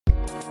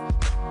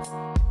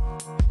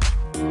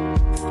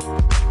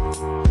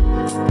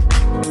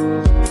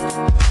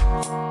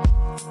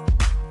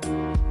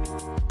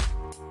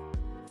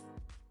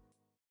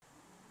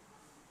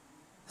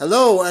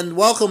Hello and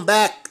welcome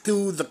back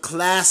to the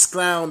Class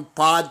Clown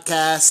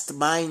Podcast.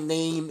 My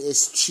name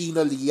is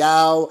Chino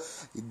Liao.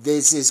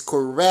 This is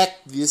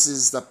correct. This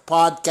is the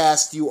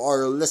podcast you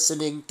are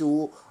listening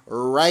to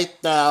right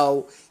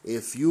now.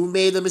 If you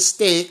made a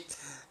mistake,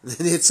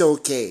 then it's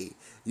okay.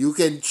 You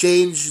can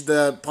change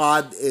the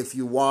pod if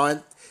you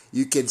want.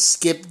 You can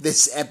skip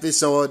this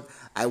episode.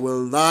 I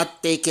will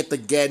not take it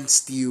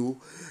against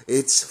you.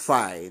 It's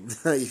fine.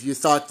 If you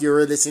thought you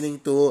were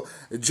listening to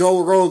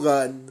Joe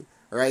Rogan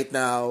right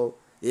now,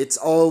 it's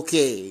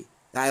okay.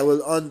 I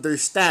will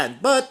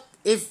understand. But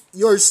if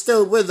you're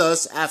still with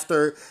us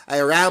after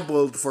I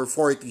rambled for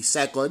 40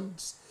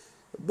 seconds,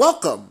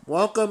 welcome.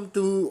 Welcome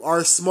to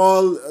our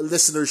small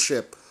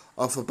listenership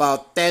of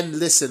about 10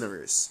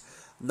 listeners,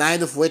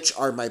 9 of which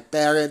are my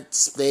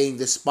parents playing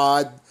this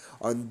pod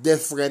on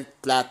different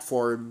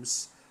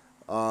platforms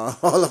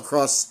all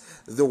across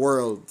the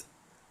world.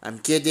 I'm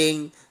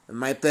kidding.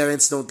 My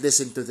parents don't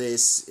listen to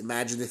this.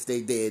 Imagine if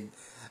they did.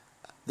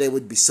 They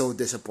would be so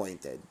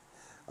disappointed.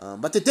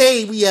 But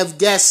today we have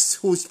guests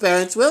whose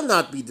parents will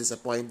not be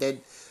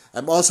disappointed.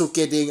 I'm also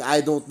kidding. I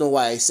don't know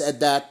why I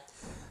said that.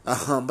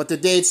 But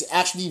today it's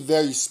actually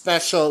very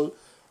special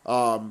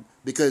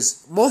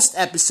because most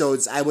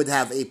episodes I would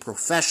have a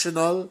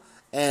professional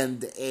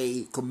and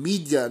a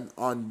comedian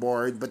on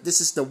board. But this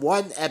is the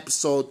one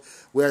episode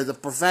where the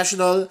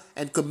professional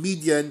and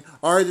comedian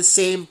are the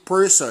same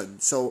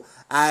person. So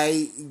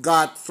I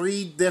got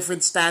 3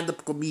 different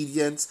stand-up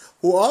comedians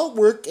who all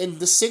work in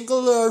the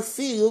singular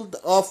field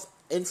of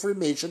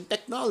information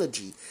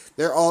technology.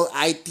 They're all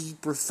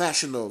IT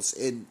professionals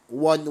in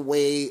one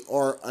way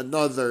or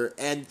another.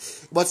 And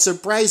what's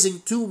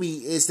surprising to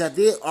me is that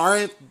they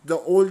aren't the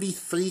only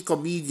 3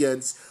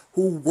 comedians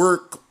who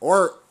work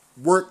or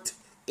worked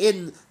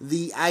in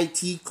the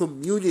IT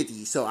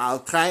community. So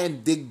I'll try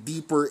and dig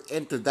deeper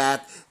into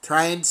that,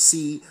 try and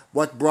see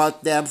what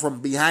brought them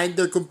from behind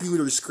their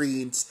computer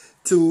screens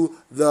to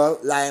the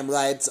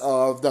limelights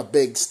of the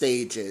big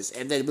stages.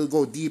 And then we'll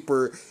go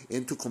deeper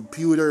into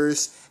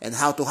computers and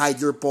how to hide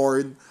your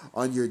porn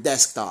on your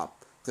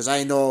desktop. Because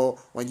I know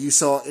when you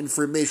saw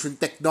information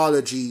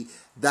technology,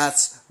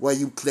 that's why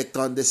you clicked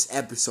on this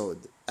episode.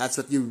 That's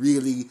what you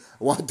really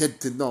wanted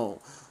to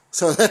know.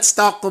 So let's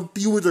talk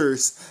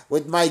computers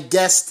with my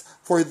guest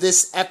for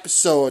this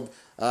episode.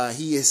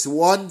 He is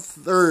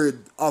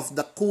 1/3 of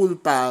the Cool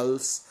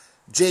Pals,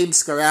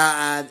 James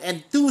Caraan,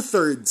 and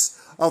 2/3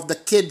 of the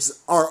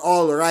Kids Are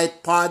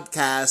Alright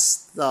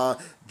podcast,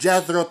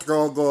 Jethro,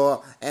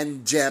 Trogo,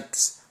 and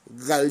Jeps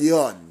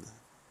Galion.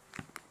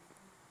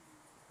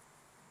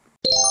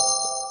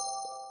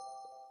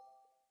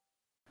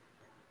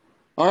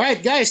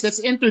 Alright guys, let's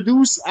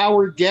introduce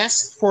our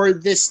guest for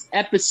this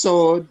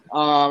episode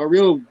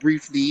real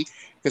briefly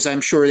because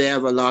I'm sure they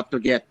have a lot to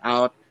get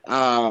out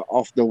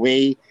of the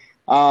way.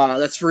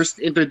 Let's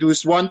first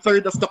introduce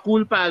 1/3 of the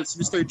Cool Pals,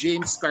 Mr.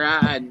 James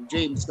Caraan.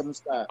 James,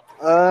 kamusta?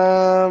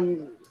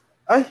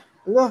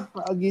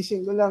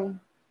 Gising ko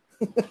lang.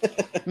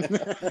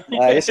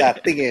 Ayos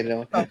acting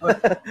no?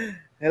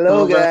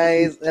 Hello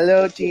guys.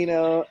 Hello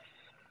Chino.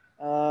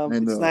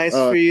 It's nice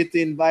for you to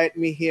invite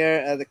me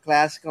here at the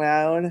Class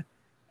Clown.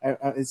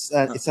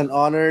 It's an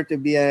honor to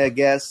be a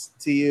guest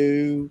to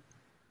you.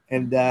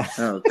 And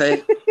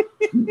okay.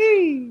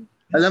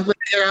 Alam ko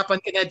nahirapan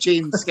ka na,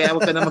 James, kaya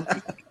wag ka na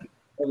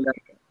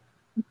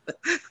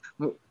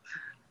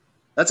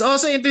Let's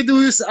also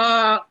introduce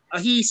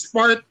he's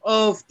part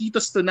of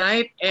Titos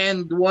Tonight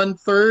and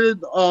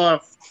 1/3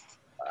 of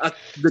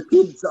The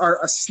Kids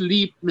Are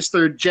Asleep,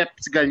 Mr.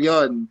 Jeps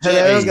Galion.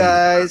 Hello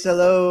guys.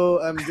 Hello,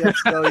 I'm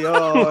Jeps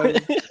Galion.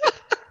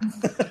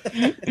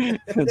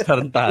 In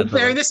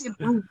fairness,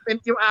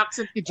 improvement yung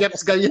accent ni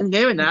Jeps Galion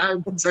ngayon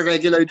sa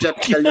regular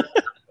Jeps Galion.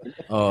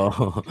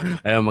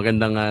 Ayun,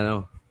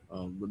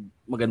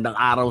 magandang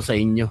araw sa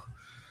inyo.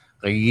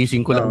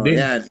 Kagigising ko lang din.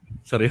 Yan.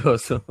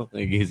 Seryoso,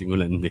 kagigising ko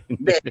lang din.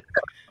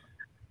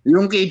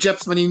 Yung kay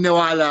Jeps,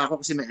 maniniwala ako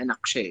kasi may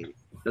anak siya eh.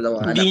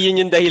 Hindi yun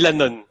yung dahilan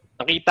nun.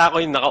 Nakita ko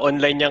yung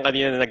naka-online niyan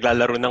kanina na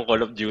naglalaro ng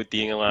Call of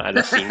Duty ng mga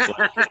alas 5.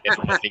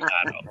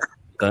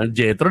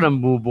 Jethro,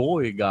 nambubo ko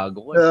eh.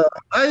 Gago ko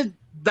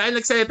dahil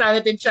nagsalita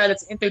natin siya,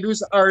 let's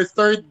introduce our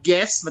 3rd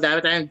guest.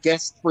 Madami tayong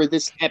guest for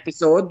this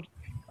episode.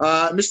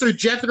 Mr.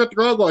 Jethro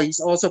Trogo.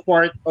 He's also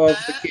part of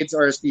The Kids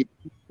Are Asleep.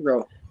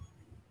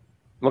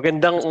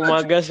 Magandang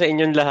umaga sa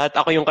inyong lahat.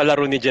 Ako yung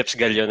kalaro ni Jeps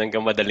Galion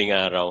hanggang madaling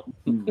araw.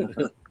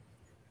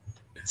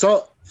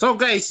 So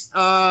guys,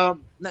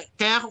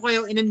 kaya ako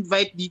kayo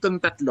in-invite ditong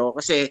 3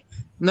 kasi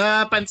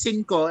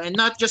napansin ko, and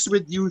not just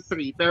with you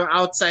 3, pero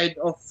outside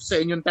of sa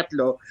inyong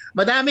 3,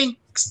 madaming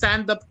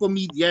stand-up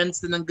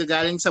comedians na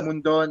nanggagaling sa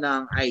mundo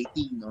ng IT,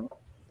 no?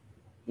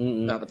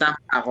 Tama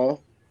ako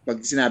pag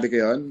sinabi ko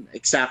yun?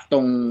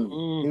 Eksaktong...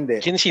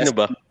 Hindi. Sino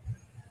ba?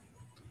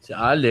 Si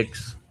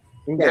Alex.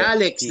 Si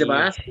Alex, di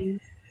ba?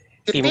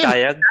 Team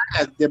Kayag?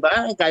 Di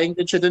ba? Galing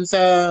din siya dun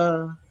sa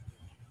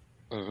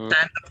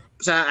stand-up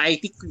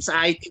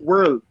IT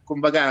world,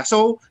 kumbaga.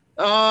 So,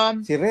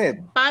 Si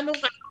Red. paano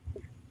ka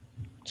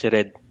Si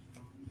Red.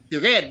 si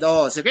Red,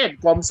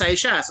 comsci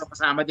siya, so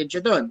kasama din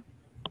siya doon.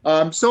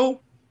 So,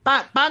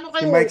 paano Si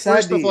kayo, Mike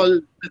first of Sadi. all,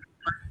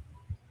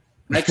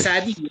 Mike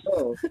Sadi,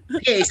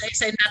 Okay,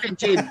 isa-isa natin,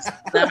 James.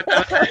 Dapat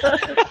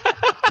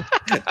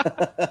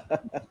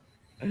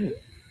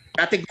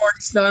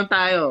categories naman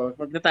tayo.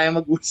 Huwag na tayo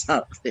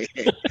mag-usap.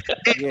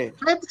 Okay.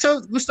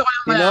 So, gusto ko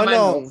lang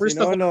malaman. Sinonong.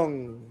 Sinonong.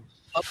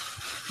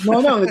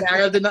 No,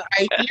 nag-aaral din ng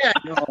IT yan.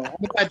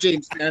 Ano pa,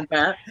 James? Ano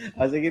pa?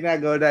 Sige na,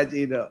 go na,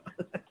 Chino.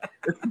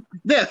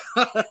 Hindi.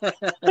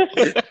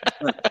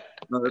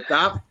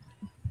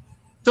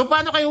 So,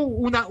 paano kayo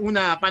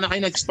paano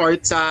kayo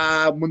nag-start sa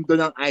mundo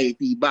ng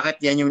IT? Bakit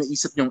yan yung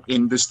naisip yung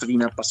industry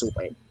na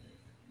pasukin?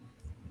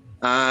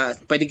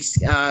 Pwede,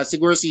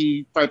 siguro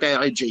start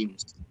tayo kay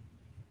James.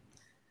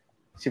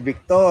 Si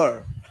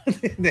Victor.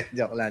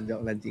 joke lang,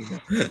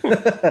 Chino.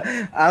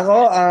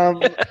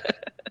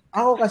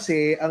 Ako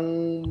kasi, ang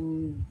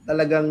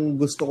talagang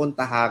gusto kong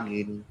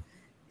tahagin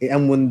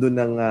ang mundo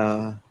ng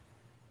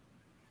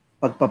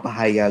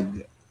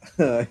pagpapahayag.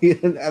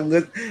 Yun,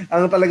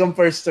 ang talagang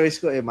first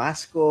choice ko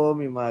mass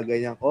comm, yung mga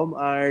ganyang comm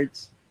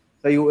arts.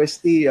 Sa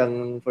UST,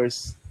 ang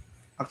first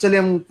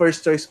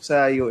choice ko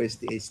sa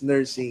UST is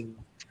nursing.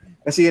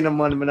 Kasi yun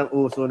naman ang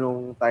uso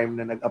nung time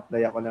na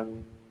nag-apply ako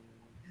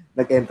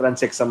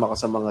nag-entrance exam ako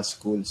sa mga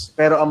schools.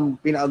 Pero ang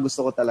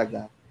pinakagusto ko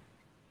talaga,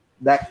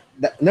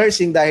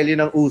 nursing dahil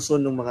yun ang uso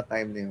nung mga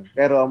time na yun.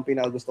 Pero ang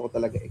pinakagusto ko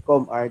talaga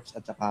comm arts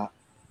at saka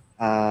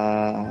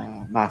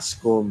mass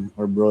comm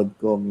or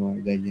broadcom,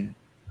 mga ganyan.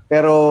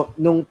 Pero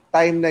nung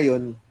time na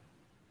yun,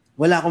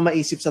 wala akong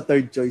maisip sa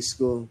third choice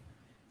ko.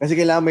 Kasi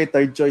kailangan may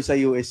third choice sa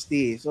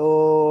UST.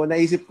 So,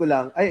 naisip ko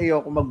lang,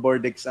 ayoko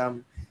mag-board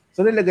exam.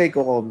 So, nilagay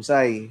ko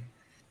comsci.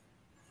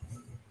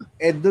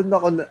 Doon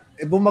ako,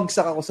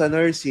 bumagsak ako sa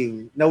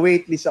nursing, na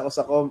waitlist ako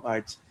sa comm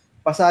arts,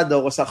 pasado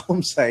ako sa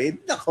comsci,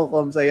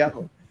 comsci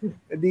ako.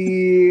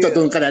 So,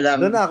 doon ka na lang.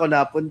 Doon ako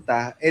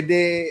napunta.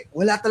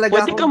 Wala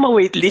talaga Pwede ka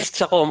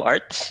ma-waitlist sa comm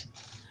arts?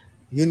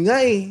 Yun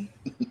nga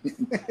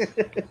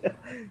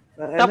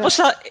Tapos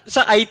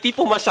sa IT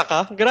pumasa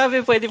ka?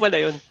 Grabe, pwede pala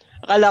yun.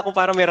 Akala ko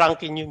parang may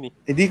ranking yun eh.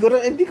 Hindi ko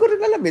rin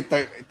alam eh.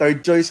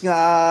 Third choice nga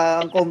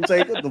ang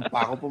comsci ko. Doon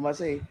pa ako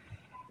pumasa eh.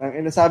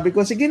 Sabi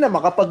ko, sige na,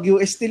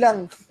 makapag-UST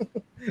lang.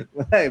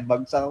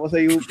 Bagsak ako sa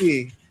UP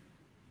eh.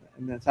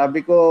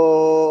 Sabi ko,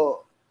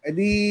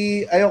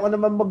 ayoko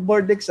naman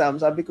mag-board exam.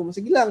 Sabi ko,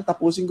 sige lang,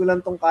 tapusin ko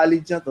lang tong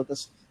college na to,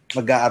 tapos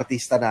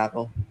mag-aartista na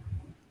ako.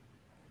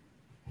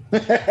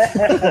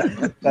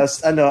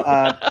 Tapos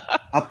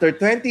after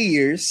 20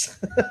 years,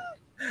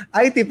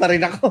 IT pa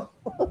rin ako.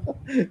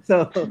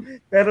 So,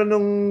 pero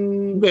nung...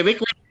 May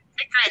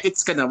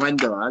credits ka naman,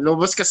 diba?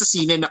 Lumabas ka sa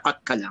sine, na-cut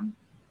ka lang.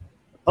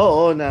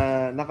 Oo,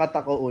 nakat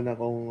ako una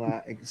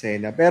kong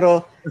eksena.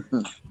 Pero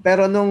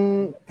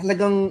nung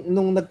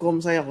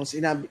nag-comsci ako,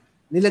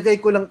 nilagay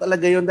ko lang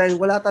talaga yun dahil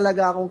wala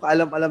talaga akong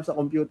kaalam-alam sa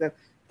computer.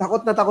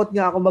 Takot na takot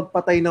nga ako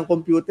magpatay ng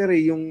computer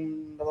eh. Yung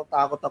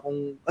natatakot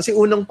akong... Kasi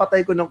unang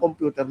patay ko ng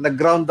computer,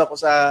 nag-ground ako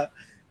sa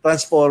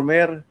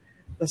transformer.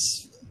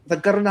 Tapos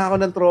nagkaroon na ako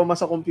ng trauma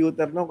sa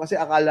computer no? Kasi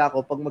akala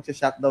ko pag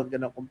mag-shutdown ka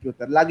ng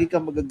computer, lagi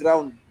kang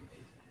mag-ground.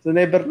 So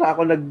never na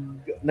ako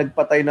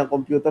nagpatay ng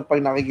computer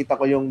pag nakikita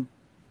ko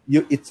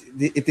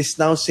it is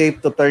now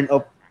safe to turn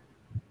off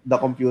the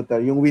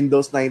computer. Yung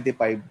Windows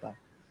 95 pa.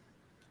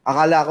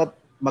 Akala ko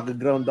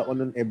mag-ground ako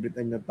nun every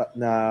time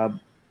na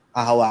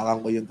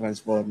hahawakan ko yung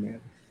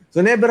transformer.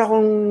 So never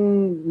akong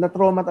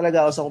na-trauma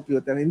talaga ako sa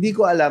computer. Hindi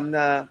ko alam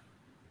na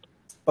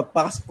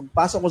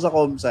pagpasok ko sa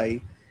comsci,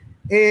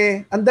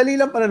 ang dali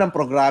lang pala ng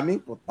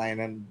programming. Putay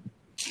na.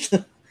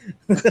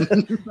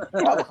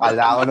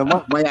 Akala ko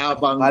naman.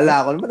 Mayabang.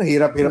 Akala ko naman,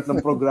 hirap-hirap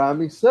ng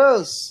programming.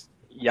 Sus!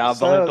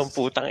 Yabang itong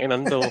putang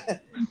inan to.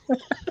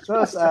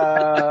 Sus,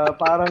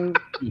 parang,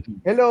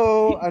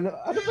 hello, ano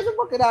ba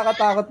naman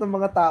kinakatakot ng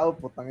mga tao?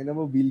 Putang ina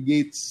mo, Bill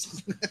Gates.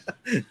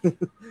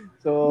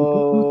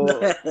 So,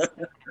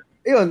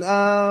 yun,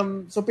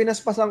 so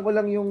pinaspasan ko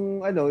lang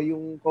yung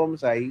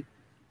comsci.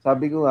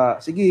 Sabi ko nga,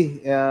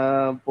 sige,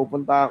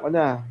 pupunta ako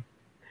na.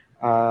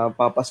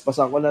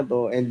 Papaspasan ko na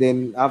to. And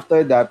then,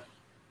 after that,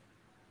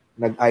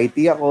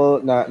 nag-IT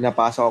ako,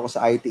 napasok ako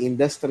sa IT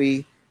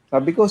industry.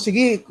 Sabi ko,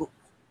 sige,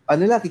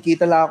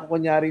 kikita lang ako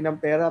kunyari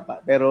ng pera pa.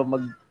 Pero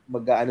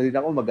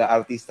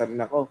mag-artista rin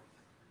ako.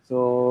 So,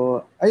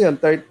 ayun,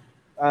 10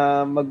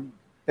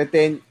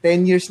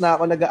 years na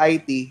ako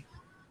nag-IT.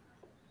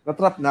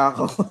 Na-trap na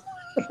ako.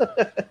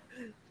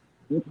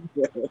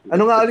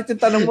 Ano nga ulit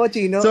yung tanong mo,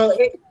 Chino? So,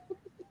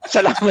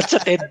 Salamat sa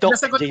TED Talk,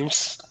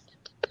 James.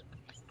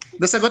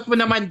 Nasagot mo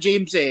naman,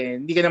 James eh.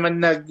 Hindi ka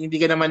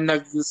naman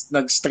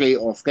nag-stray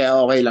off, kaya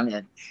okay lang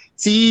yan.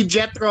 Si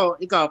Jethro,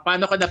 ikaw,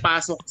 paano ka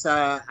napasok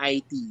sa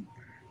IT?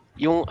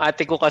 Yung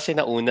ate ko kasi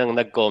na unang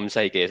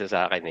nag-comsci kaysa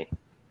sa akin eh.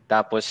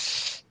 Tapos,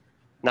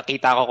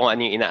 nakita ko kung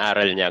ano yung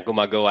inaaral niya.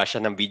 Gumagawa siya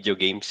ng video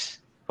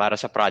games para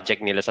sa project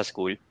nila sa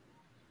school.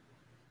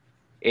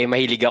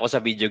 Mahilig ako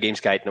sa video games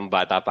kahit nung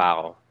bata pa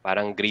ako.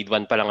 Parang grade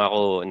 1 pa lang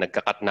ako,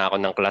 nagka-cut na ako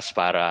ng class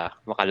para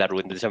makalaro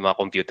doon sa mga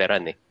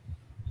computeran eh.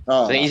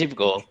 So naisip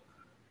ko,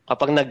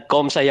 kapag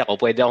nag-comsci ako,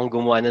 pwede akong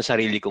gumawa ng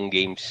sarili kong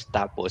games.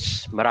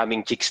 Tapos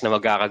maraming chicks na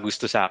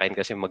magkakagusto sa akin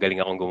kasi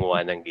magaling akong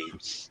gumawa ng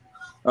games.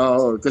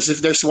 Because if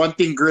there's one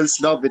thing girls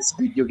love, it's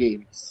video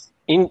games.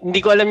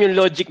 Hindi ko alam yung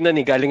logic na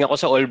ni. Galing ako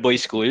sa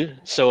all-boys school.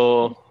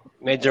 So,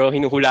 medyo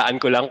hinuhulaan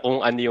ko lang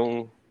kung ano yung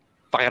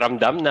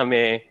pakiramdam na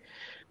may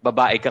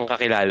babae kang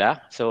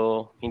kakilala.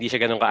 So, hindi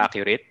siya ganun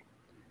ka-accurate.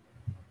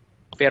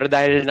 Pero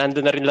dahil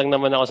nandun na rin lang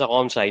naman ako sa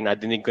comsci,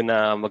 nadinig ko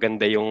na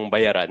maganda yung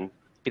bayaran,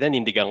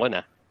 pinanindigan ko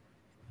na.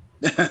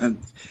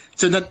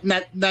 So,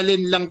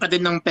 nalin lang ka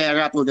din ng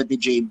pera tulad ni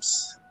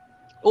James?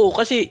 Oo,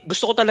 kasi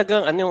gusto ko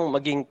talagang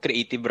maging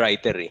creative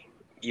writer eh.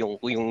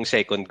 Yung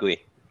second ko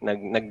eh.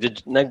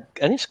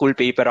 School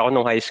paper ako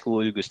nung high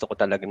school. Gusto ko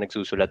talaga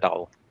nagsusulat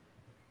ako.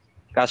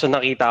 Kaso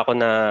nakita ko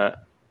na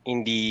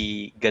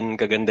hindi ganun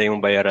kaganda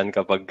yung bayaran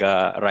kapag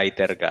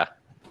writer ka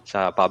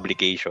sa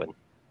publication.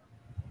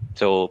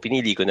 So,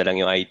 pinili ko na lang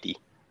yung IT.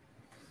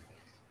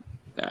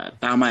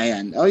 Tama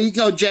yan.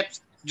 Ikaw,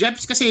 Jeps.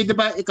 Jeps kasi, di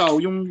ba, ikaw,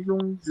 yung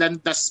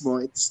landas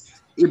mo,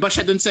 iba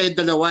siya dun sa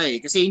dalawa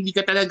eh. Kasi hindi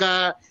ka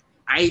talaga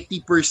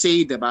IT per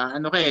se, di ba?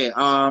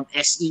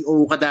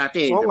 SEO ka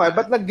dati. Oo nga,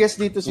 ba't nag-guest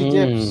dito si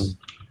Jeps?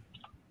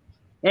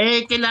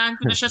 Kailangan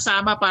ko na siya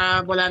sama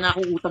para wala na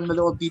akong utang na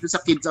loob dito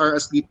sa Kids Are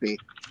Asleep eh.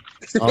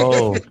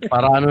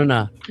 Para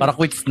para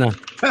quits na.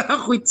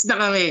 Quits na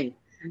kami.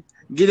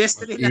 Gines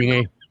na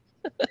nila.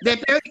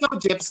 Pero ikaw,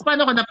 Jeps,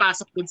 paano ka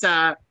napasok dun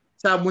sa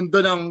mundo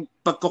ng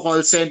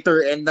pagko-call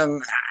center and ng,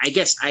 I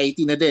guess, IT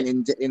na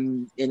din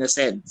in a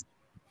sense?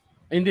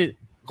 Hindi.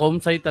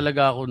 Comsci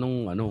talaga ako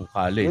nung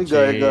college.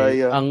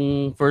 Gaya.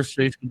 Ang first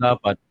choice ko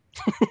dapat,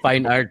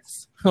 fine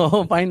arts.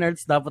 Fine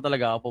arts dapat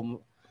talaga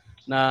ako.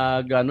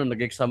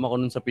 Nag-exam ako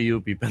nun sa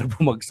PUP pero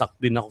bumagsak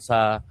din ako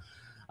sa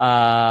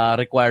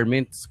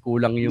requirements.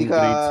 Kulang yung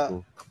grades ko.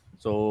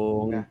 So,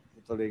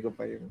 tuloy ko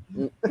pa yun.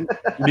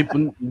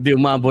 Hindi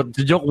umabot.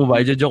 Joke mo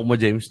ba? Joke mo,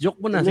 James?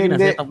 Joke mo na. Sige na,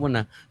 set up mo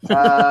na.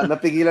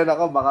 Napigilan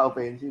ako, baka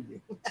offensive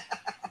eh.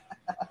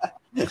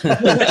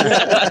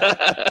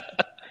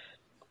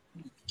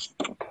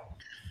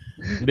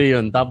 Hindi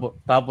yun.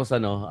 Tapos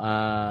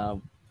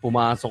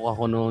pumasok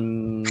ako noon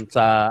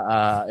sa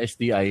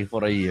STI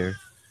for a year.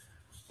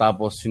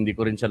 Tapos hindi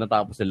ko rin siya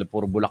natapos.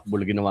 Puro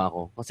bulak-bul ginawa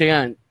ko. Kasi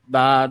nga,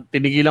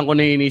 tinigilan ko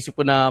na inisip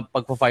ko na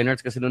pagpa-fine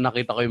arts kasi nung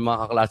nakita ko yung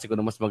mga kaklase ko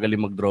na mas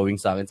magaling mag-drawing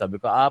sa akin,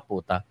 sabi ko,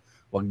 puta,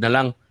 wag na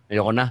lang.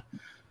 Ayoko na.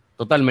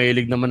 Total,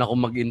 mahilig naman ako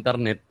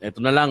mag-internet. Ito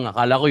na lang,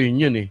 akala ko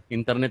yun eh.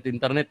 Internet,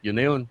 yun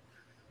na yun.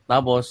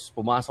 Tapos,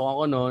 pumasok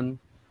ako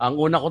noon. Ang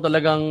una ko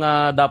talagang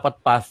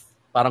dapat path,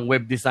 parang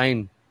web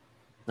design.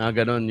 Na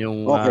ganun,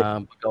 yung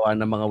paggawa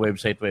ng mga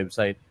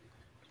website.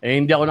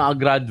 Hindi ako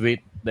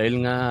nakagraduate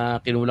dahil nga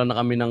kinulang na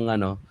kami ng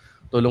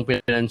tulong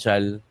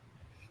pinansyal.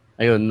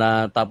 Ayun,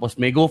 tapos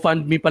may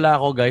GoFundMe pala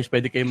ako, guys.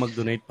 Pwede kayong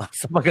mag-donate pa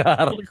sa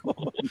pag-aaral ko.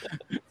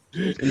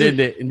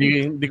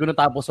 Hindi ko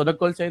natapos. So,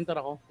 nag-call center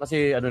ako.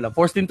 Kasi,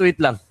 forced into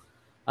it lang.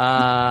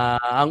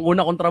 Ang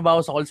una kong trabaho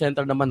sa call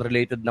center naman,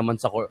 related naman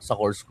sa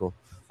course ko.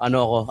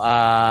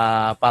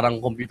 Parang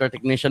computer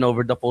technician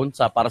over the phone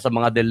para sa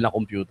mga Dell na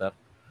computer.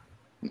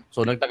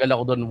 So, nagtagal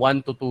ako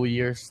doon 1 to 2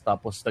 years.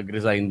 Tapos,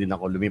 nag-resign din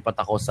ako.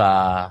 Lumipat ako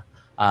sa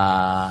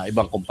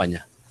ibang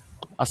kumpanya.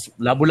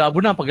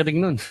 Labo-labo na pagdating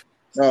nun.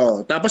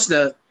 Tapos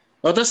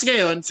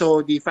ngayon,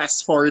 so di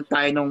fast forward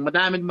tayo nung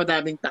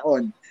madaming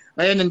taon.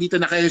 Ngayon, nandito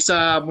na kayo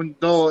sa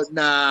mundo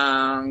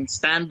ng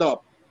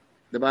stand-up.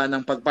 Diba?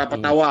 Ng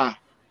pagpapatawa.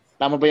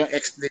 Tama ba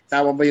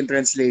yung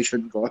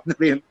translation ko? Ano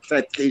ba yung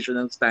translation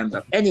ng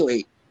stand-up?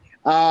 Anyway,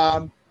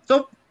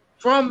 so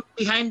from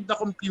behind the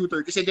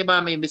computer, kasi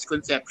diba may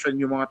misconception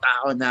yung mga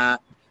tao na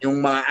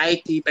yung mga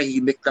IT,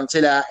 tahimik lang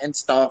sila and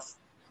stuff.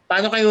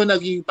 Paano kayo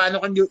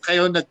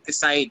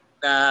nag-decide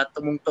na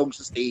tumungtong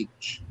sa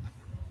stage?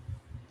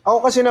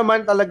 Ako kasi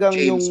naman talagang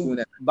James yung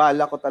muna.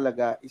 bala ko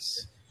talaga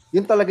is,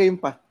 yun talaga yung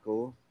path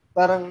ko.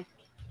 Parang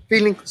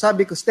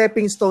sabi ko,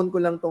 stepping stone ko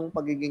lang tong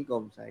pagiging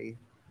comsci.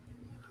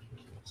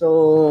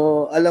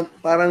 So,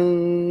 parang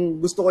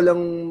gusto ko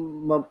lang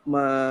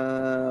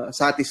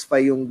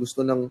ma-satisfy yung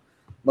gusto ng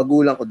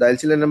magulang ko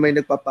dahil sila na may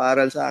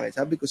nagpapaaral sa akin.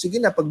 Sabi ko,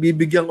 sige na,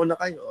 pagbibigyan ko na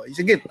kayo.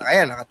 Sige,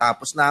 kaya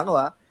nakatapos na ako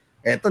ha.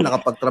 Eto,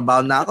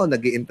 nakapagtrabaho na ako,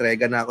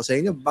 nag-iintrega na ako sa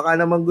inyo. Baka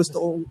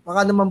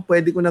naman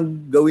pwede ko nang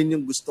gawin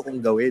yung gusto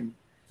kong gawin.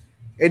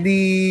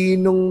 Di,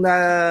 nung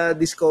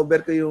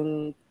na-discover ko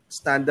yung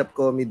stand-up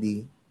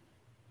comedy,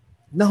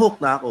 na-hook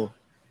na ako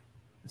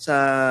sa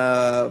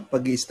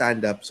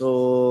pag-i-stand-up.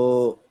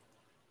 So,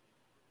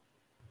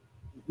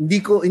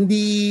 hindi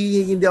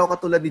ako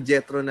katulad ni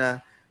Jethro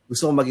na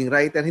gusto kong maging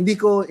writer. Hindi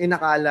ko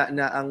inakala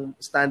na ang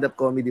stand-up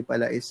comedy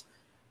pala is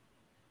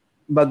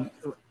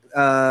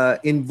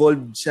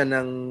involved siya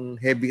ng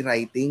heavy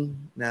writing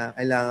na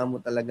kailangan mo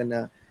talaga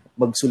na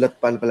magsulat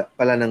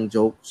pala ng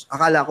jokes.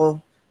 Akala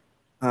ko,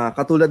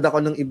 katulad ako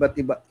ng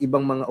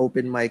ibang mga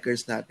open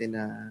micers natin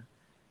na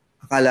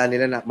akala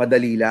nila na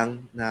madali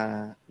lang,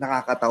 na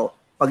nakakatawa.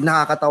 Pag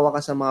nakakatawa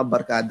ka sa mga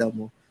barkada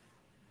mo,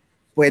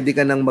 pwede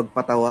ka nang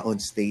magpatawa on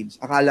stage.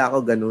 Akala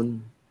ko ganun.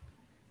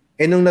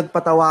 Nung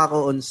nagpatawa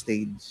ako on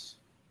stage,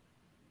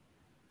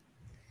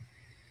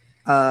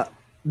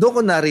 doon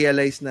ko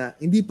na-realize na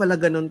hindi pala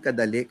ganun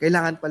kadali.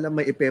 Kailangan pala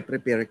may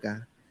ipe-prepare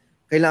ka.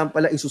 Kailangan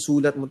pala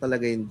isusulat mo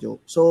talaga yung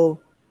joke. So,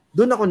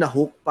 doon ako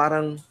na-hook.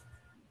 Parang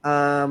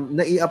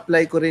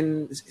nai-apply ko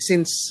rin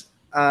since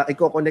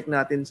i-connect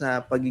natin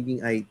sa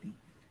pagiging IT.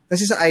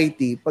 Kasi sa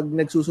IT, pag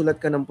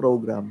nagsusulat ka ng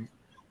program,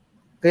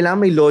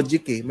 kailangan may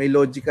logic eh. May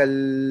logical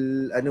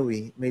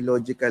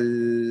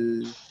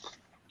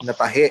na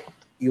tahi.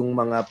 Yung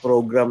mga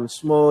programs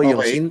mo, yung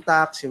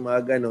syntax, yung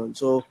mga ganun.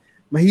 So,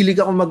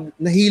 nahilig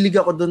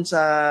ako doon sa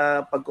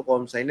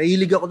pagko-comsign.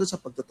 Nahilig ako doon sa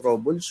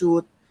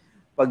pagto-troubleshoot,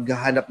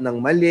 paghahanap ng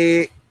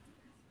mali.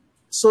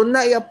 So,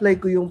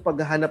 nai-apply ko yung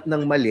paghahanap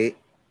ng mali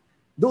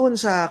doon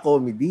sa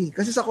comedy.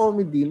 Kasi sa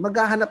comedy,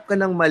 maghahanap ka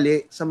ng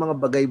mali sa mga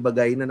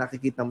bagay-bagay na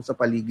nakikita mo sa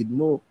paligid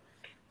mo.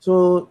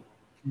 So,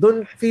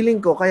 doon feeling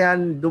ko, kaya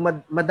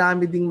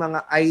madami ding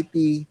mga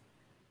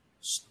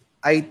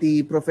IT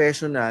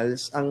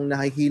professionals ang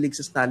nahihilig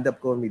sa stand-up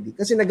comedy.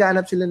 Kasi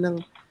naghahanap sila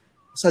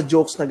sa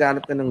jokes,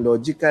 naghahanap ka ng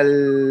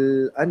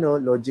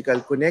logical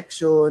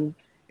connection,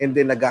 and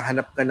then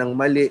naghahanap ka ng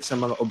mali sa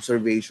mga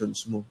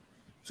observations mo.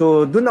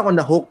 So, doon ako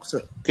na-hook.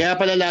 Kaya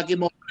pala lagi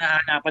mo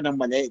nahahanapan ng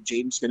mali,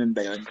 James, ganun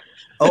ba yun?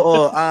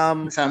 Oo.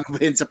 Kasama ba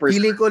yun sa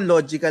feeling ko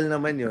logical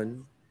naman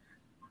yun.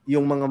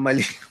 Yung mga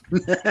mali.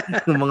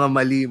 yung mga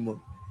mali mo.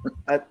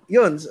 At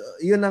yun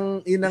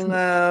ang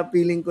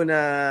feeling ko na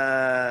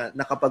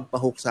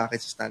nakapagpa-hook sa akin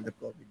sa stand-up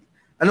comedy.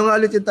 Ano nga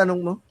ulit yung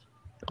tanong mo?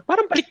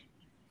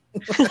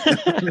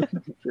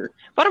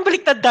 Parang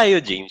baliktad tayo,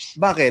 James.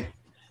 Bakit?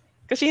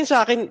 Kasi yun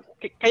sa akin,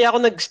 kaya ako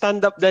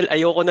nag-stand up dahil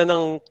ayoko na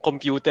ng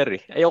computer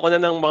eh. Ayoko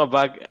na ng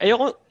mga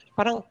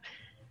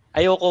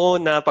ayoko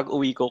na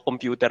pag-uwi ko,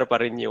 computer pa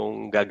rin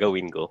yung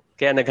gagawin ko.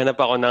 Kaya naghanap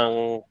ako ng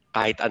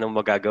kahit anong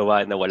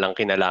magagawa na walang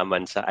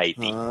kinalaman sa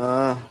IT.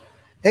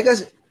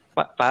 Kasi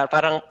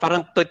parang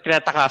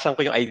tinatakasan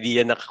ko yung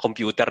idea na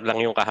computer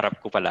lang yung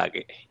kaharap ko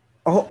palagi.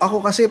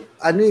 Ako kasi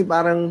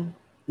parang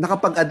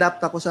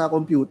nakapag-adapt ako sa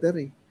computer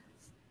eh.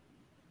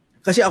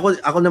 Kasi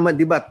ako naman,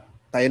 'di ba?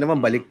 Tayo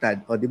naman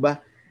baliktad. O 'di ba?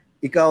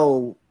 Ikaw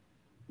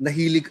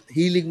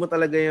hilig mo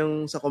talaga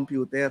yung sa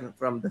computer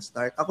from the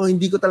start. Ako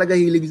hindi ko talaga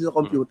hilig sa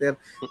computer.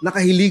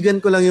 Nakahiligan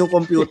ko lang yung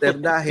computer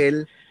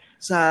dahil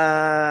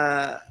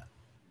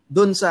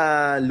doon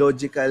sa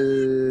logical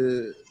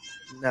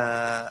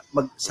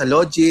sa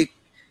logic,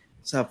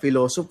 sa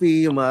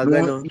philosophy, yung mga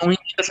gano'n.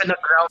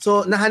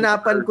 So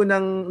nahanapan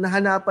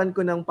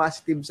ko ng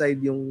positive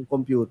side yung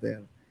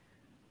computer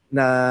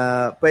na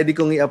pwede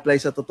kong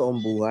i-apply sa totoong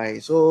buhay.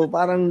 So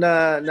parang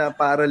na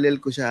parallel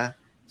ko siya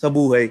sa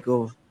buhay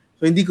ko.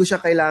 So hindi ko siya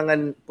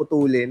kailangan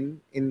putulin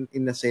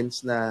in a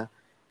sense na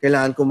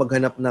kailangan ko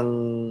maghanap ng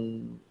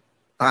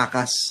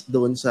takas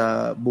doon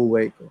sa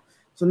buhay ko.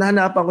 So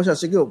nahanapan ko siya,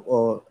 sige,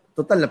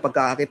 total na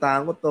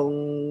pagkakakitaan ko tong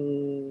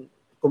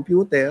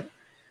computer,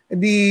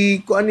 edi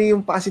kung ano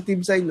yung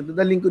positive side na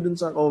dadaling ko dun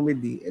sa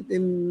comedy. And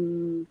then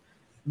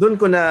doon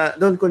ko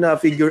na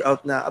figure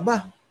out na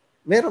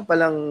meron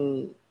palang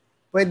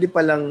pwede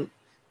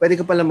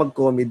ka palang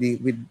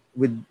mag-comedy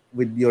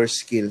with your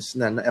skills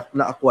na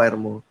acquire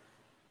mo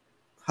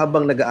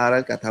habang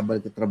nag-aaral ka at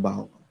habang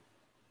nagtatrabaho ka.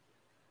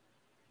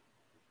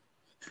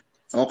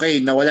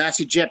 Okay, nawala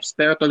si Jeps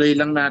pero tuloy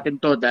lang natin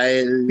to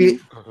dahil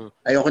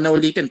ayoko na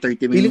ulitin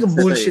 30 minutes. Feeling ko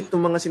bullshit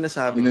itong mga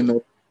sinasabi.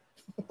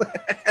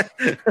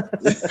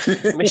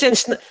 May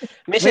sense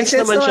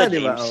naman siya, James,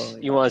 diba?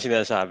 Yung mga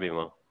sinasabi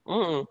mo.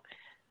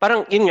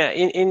 Parang yun nga,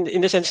 in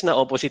the sense na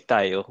opposite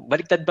tayo,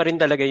 baliktad pa rin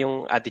talaga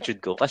yung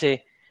attitude ko. Kasi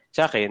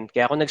sa akin,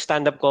 kaya ako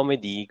nag-stand-up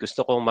comedy,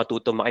 gusto kong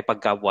matuto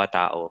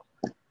makipagkapwa-tao.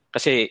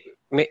 Kasi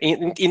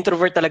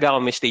introvert talaga ako,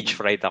 may stage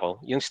fright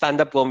ako. Yung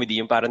stand-up comedy,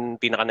 yung parang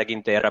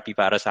pinaka-naging therapy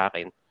para sa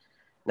akin,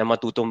 na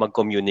matutong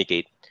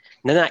mag-communicate,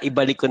 na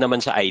naibalik ko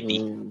naman sa IT.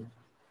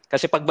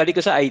 Kasi pagbalik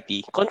ko sa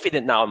IT,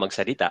 confident na ako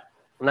magsalita.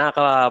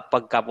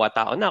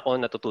 Nakakapagkapwa-tao na ako,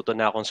 natututo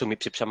na akong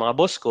sumipsip sa mga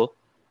boss ko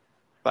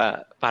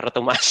para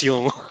tumaas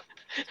yung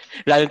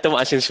lalong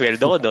tumaas yung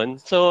sweldo ko doon.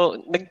 So,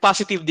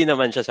 nag-positive din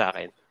naman siya sa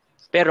akin.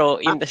 Pero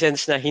in the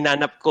sense na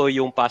hinanap ko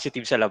yung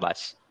positive sa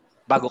labas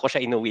bago ko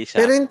siya inuwi sa...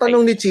 Pero yung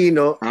tanong ni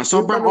Chino,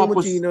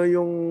 Chino,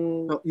 yung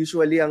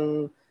usually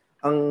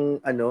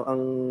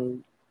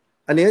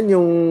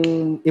yung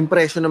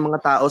impression ng mga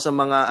tao sa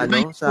mga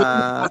sa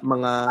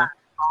mga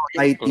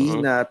IT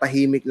na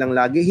tahimik lang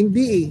lagi.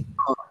 Hindi eh.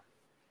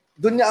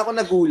 Doon nga ako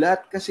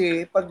nagulat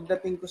kasi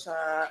pagdating ko sa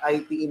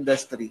IT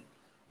industry,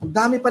 ang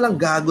dami palang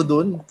gago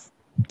doon.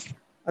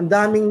 Ang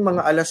daming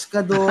mga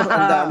alaskador,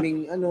 ang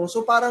daming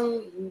so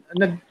parang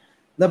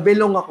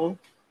nabelong ako.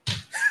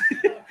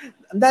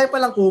 Ang dami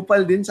palang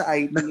kupal din sa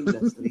IT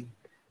industry.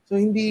 So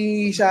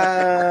hindi siya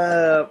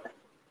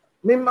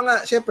may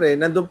mga syempre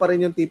nandoon pa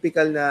rin yung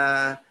typical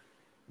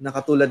na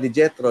katulad ni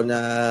Jethro na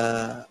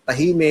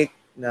tahimik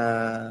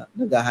na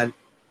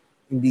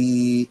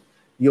hindi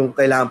yung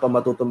kailangan pa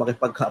matuto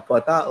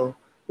makipagkapwa-tao.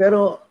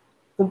 Pero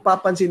kung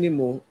papansinin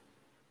mo,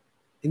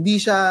 hindi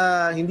siya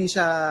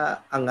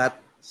angat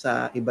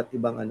sa iba't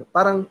ibang ano.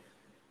 Parang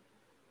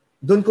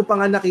doon ko pa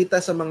nga nakita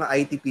sa mga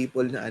IT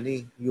people na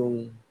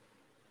yung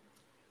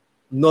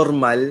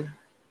normal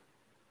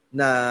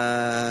na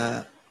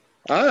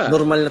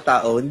normal na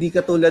tao, hindi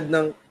katulad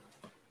ng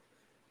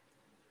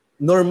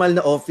normal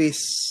na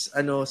office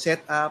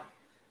setup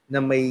na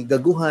may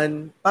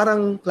gaguhan,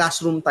 parang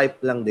classroom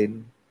type lang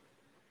din.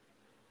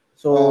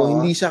 So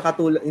hindi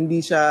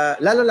siya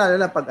lalo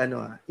na pag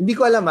hindi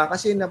ko alam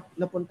kasi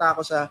napunta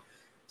ako sa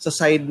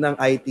side ng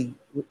IT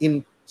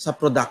sa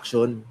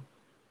production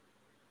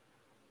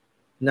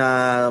na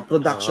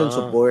production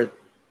support.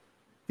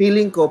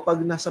 Feeling ko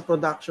pag nasa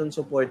production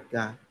support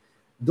ka,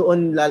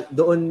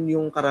 doon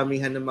yung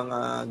karamihan ng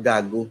mga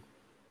gago.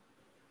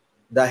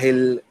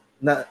 Dahil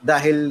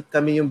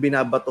kami yung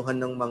binabatuhan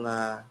ng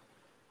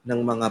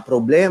mga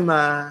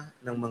problema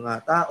ng mga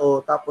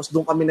tao, tapos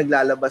doon kami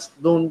naglalabas,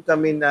 doon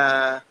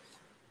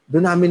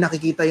namin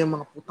nakikita yung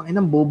mga putang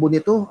ina, ang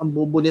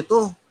bobo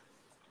nito.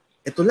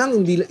 Ito lang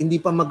hindi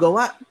pa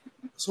magawa.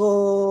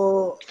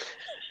 So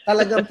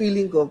talagang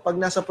feeling ko pag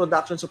nasa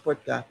production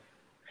support ka,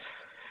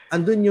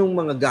 andun yung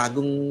mga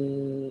gagong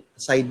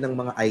side ng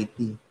mga IT.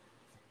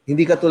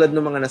 Hindi katulad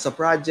ng mga nasa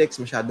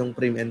projects, masyadong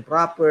prim and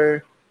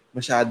proper,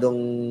 masyadong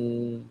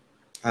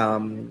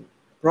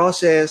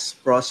process,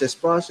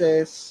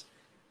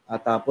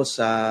 at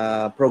tapos sa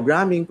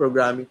programming,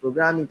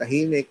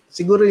 tahimik.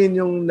 Siguro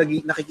yun yung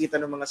nakikita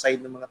ng mga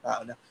side ng mga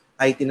tao na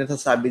IT na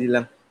sasabi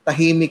nilang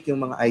tahimik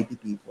yung mga IT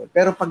people.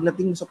 Pero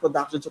pagdating sa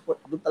production support,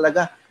 doon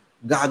talaga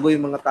gago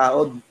yung mga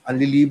tao, ang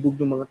lilibog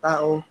ng mga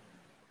tao.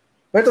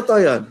 Pero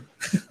totoo yun.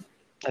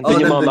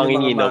 Andun yung mga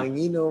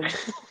manginginom.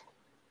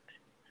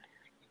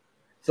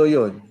 So,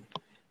 yun.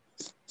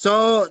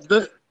 So,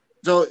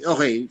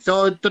 okay.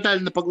 So,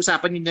 total,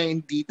 napag-usapan niyo na in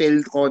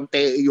detail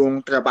konti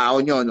yung trabaho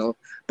niyo, no?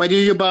 Pwede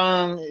niyo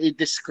bang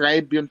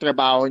i-describe yung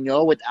trabaho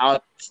niyo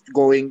without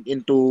going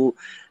into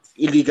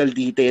illegal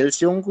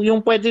details?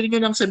 Yung pwede niyo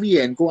lang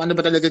sabihin kung ano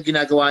ba talaga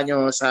ginagawa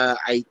niyo sa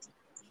IT.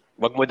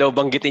 Wag mo daw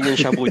banggitin yung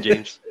Shabu,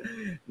 James.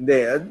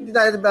 Hindi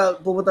tayo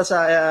pupunta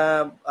sa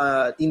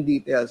in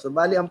detail. So,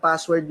 bali ang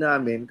password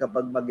namin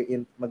kapag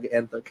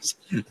mag-enter kasi.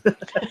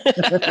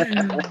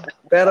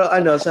 Pero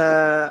ang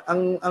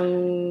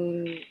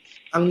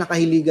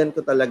nakahiligan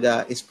ko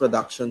talaga is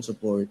production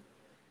support.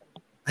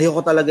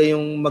 Ayoko talaga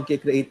yung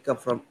mag-create ka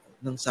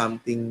ng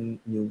something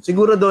new.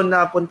 Siguro doon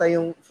napunta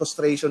yung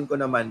frustration ko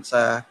naman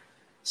sa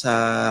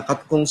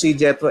kung si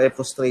Jethro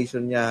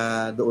frustration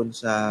niya doon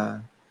sa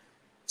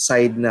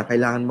side na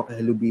kailangan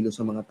makahalubilo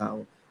sa mga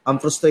tao.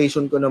 Ang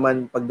frustration ko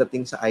naman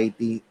pagdating sa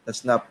IT,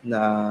 tas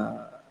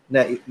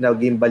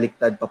naging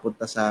baliktad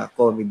papunta sa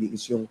comedy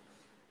is yung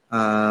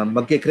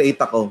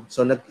magke-create ako.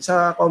 So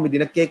sa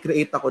comedy,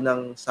 nagke-create ako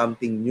ng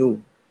something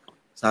new.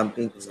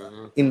 Something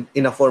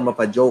in a form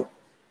of a joke.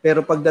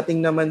 Pero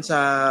pagdating naman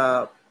sa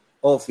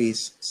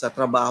office, sa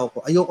trabaho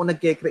ko, ayoko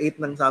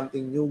nagke-create ng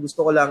something new.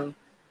 Gusto ko lang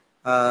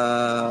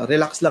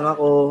relax lang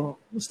ako.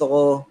 Gusto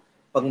ko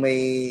pag may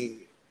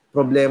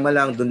problema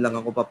lang, doon lang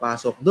ako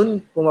papasok. Doon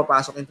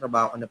pumapasok yung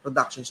trabaho ko na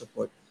production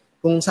support.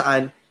 Kung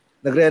saan,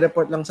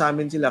 nagre-report lang sa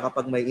amin sila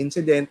kapag may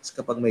incidents,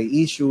 kapag may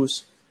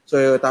issues.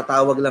 So,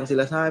 tatawag lang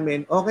sila sa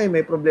amin, okay,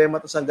 may problema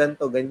to sa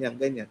ganito,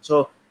 ganyan.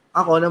 So,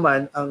 ako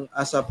naman,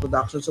 as a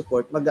production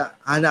support,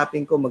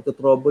 hanapin ko,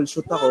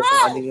 magto-troubleshoot ako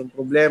kung ano yung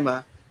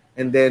problema.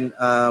 And then,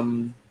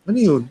 ano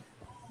yun?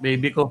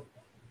 Baby ko.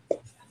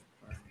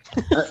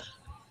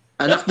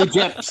 Anak ni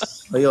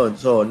Jeps. Ayun.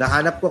 So,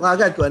 nahanap ko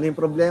kagad kung ano yung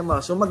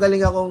problema. So,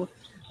 magaling akong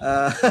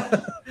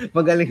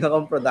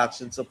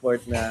production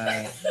support na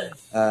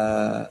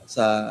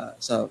sa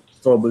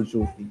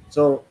troubleshooting.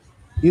 So,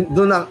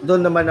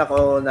 doon naman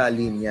ako na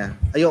linya.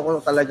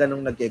 Ayoko talaga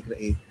nung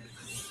nag-create.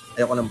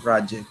 Ayoko ng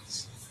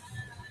projects.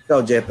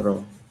 Ikaw,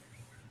 Jethro.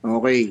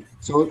 Okay.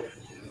 So,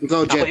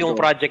 ikaw, Jethro. Ako yung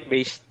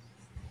project-based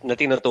na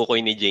tinutukoy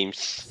ni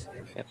James.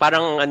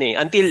 Parang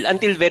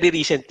until very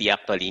recently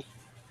actually,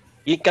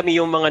 kami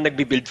yung mga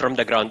nagbi-build from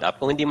the ground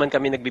up. Kung hindi man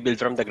kami nagbi-build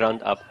from the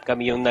ground up,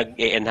 kami yung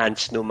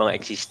nag-enhance ng mga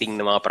existing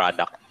na mga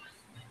product.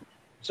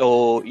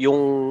 So, yung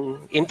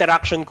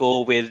interaction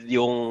ko with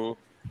yung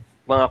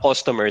mga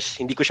customers,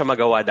 hindi ko siya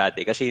magawa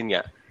dati kasi yun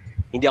nga,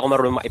 hindi ako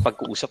marunong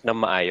makipag-uusap ng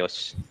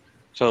maayos.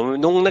 So,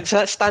 nung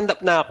nag-stand up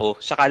na ako,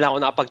 saka lang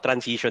ako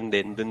nakapag-transition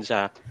din dun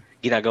sa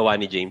ginagawa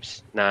ni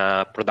James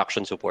na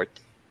production support.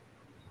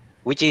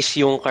 Which is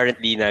yung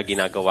currently na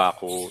ginagawa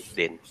ko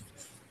din.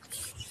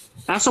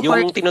 So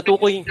yung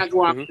tinutukoy,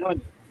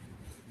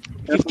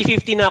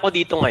 50-50 na ako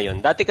dito ngayon.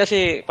 Dati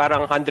kasi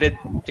parang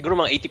 100, siguro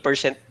mga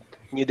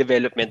 80% new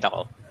development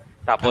ako.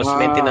 Tapos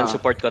maintenance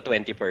support ko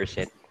 20%.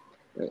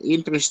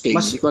 Interesting.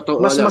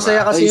 Mas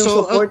masaya kasi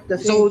yung support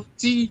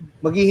kasi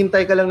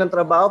maghihintay ka lang ng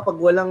trabaho pag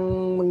walang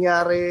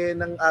mangyari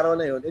ng araw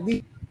na yun.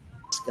 Edi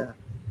ka.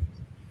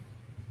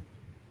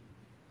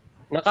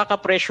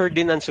 Nakaka-pressure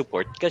din ang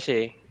support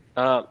kasi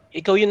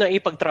ikaw yun ang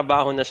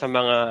ipagtrabaho na sa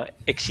mga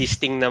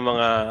existing na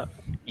mga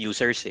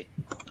users eh.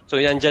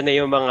 So nandyan na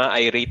yung mga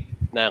irate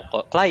na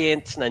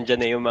clients, nandyan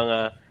na yung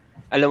mga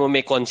alam mo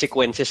may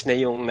consequences na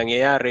yung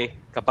nangyayari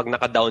kapag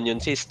naka-down yung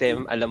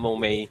system, alam mo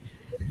may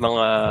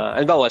mga,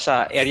 halimbawa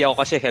sa area ko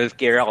kasi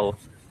healthcare ako,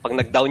 pag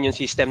nag-down yung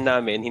system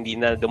namin, hindi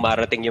na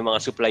dumarating yung mga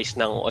supplies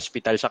ng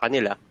hospital sa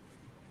kanila.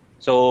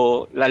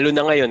 So, lalo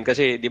na ngayon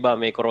kasi 'di ba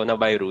may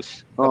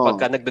coronavirus, kapag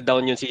ka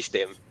nagda-down yung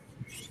system,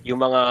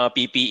 yung mga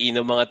PPE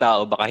ng mga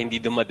tao baka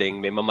hindi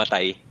dumating, may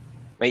mamatay.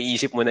 May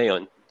isip mo na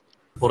 'yon.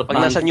 Pag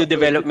nasa new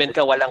development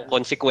ka, walang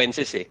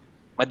consequences eh.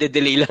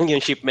 Madedelay lang yung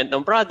shipment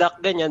ng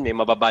product, ganyan. May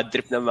mababad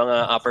trip ng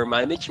mga upper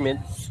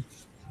management.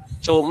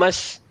 So,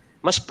 mas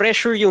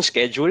pressure yung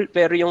schedule,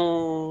 pero yung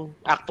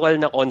actual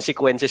na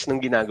consequences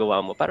ng ginagawa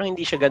mo, parang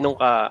hindi siya ganun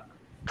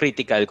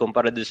ka-critical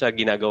kumpara doon sa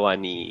ginagawa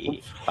ni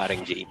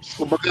parang James.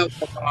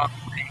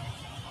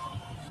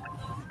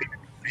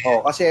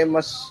 Kasi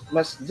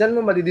mas diyan mo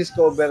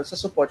ma-discover sa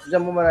support,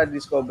 diyan mo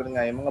ma-discover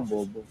nga yung mga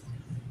bobo.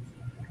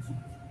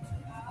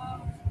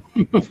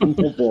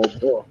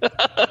 Bobo.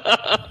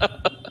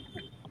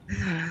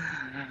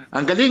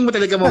 Ang galing mo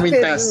talaga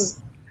Momentas.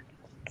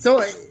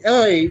 So,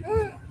 okay.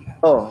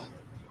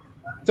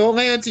 So,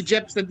 ngayon si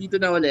Jeps nandito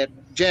na ulit.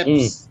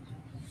 Jeps,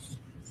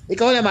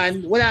 ikaw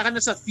naman, wala ka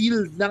na sa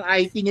field ng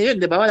IT ngayon,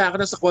 di ba? Wala ka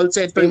na sa call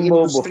center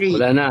industry.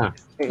 Wala na.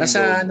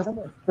 Nasa, ano ka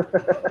ba?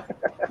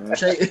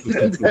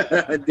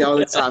 Hindi ako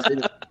nagsabi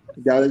na,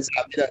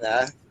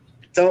 ha?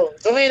 So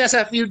ngayon,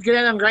 nasa field ka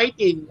na ng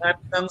writing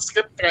at ng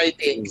script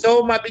writing.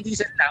 So,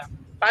 mabilisan lang.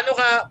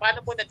 Paano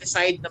mo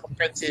na-decide na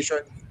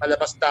mag-transition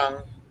palabas ng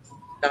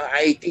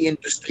IT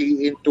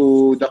industry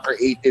into the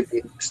creative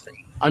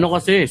industry? Ano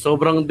kasi,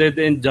 sobrang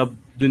dead-end job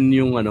dun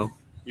yung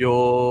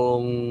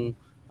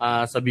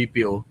sa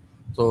BPO.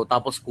 So,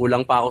 tapos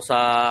kulang pa ako sa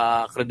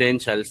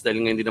credentials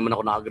dahil nga hindi naman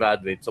ako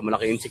nakagraduate. So,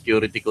 malaki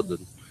insecurity ko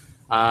dun.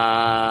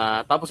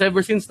 Tapos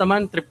ever since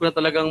naman, trip ko na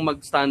talagang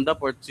mag-stand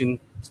up or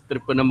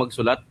trip ko na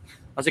magsulat.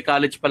 Kasi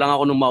college pa lang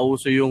ako nung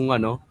mauso yung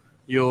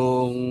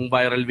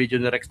viral video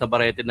ni Rex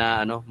Navarrete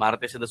na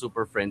Martes and the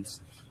Super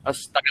Friends.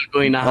 As tagal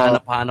ko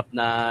hinahanap-hanap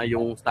na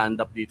yung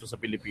stand-up dito sa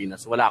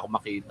Pilipinas. Wala akong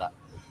makita.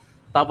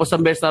 Tapos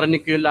ang best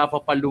narinig ko yung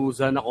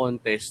Lapapalooza na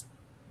contest.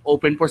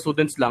 Open for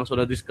students lang, so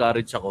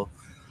na-discourage ako.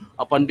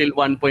 Up until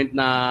one point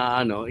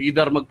na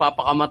either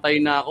magpapakamatay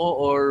na ako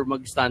or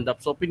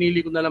mag-stand-up. So pinili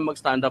ko na lang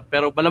mag-stand-up.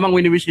 Pero malamang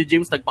wini-wish si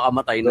James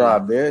nagpakamatay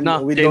na. Grabe.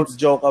 We James, don't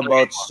joke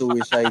about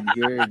suicide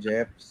here,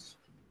 Jeps.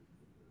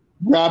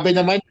 Grabe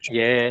naman.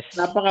 Yes.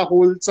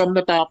 Napaka-wholesome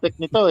na topic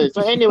nito eh.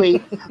 So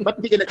anyway, ba't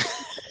di ka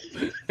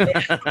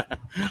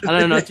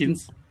ano,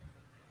 Chins?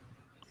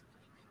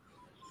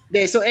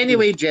 So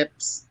anyway,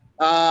 Jeps.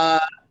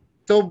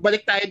 So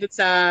balik tayo dun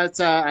sa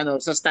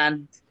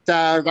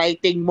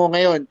writing mo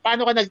ngayon.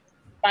 Paano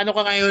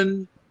ka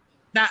ngayon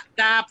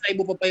na-apply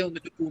mo pa yung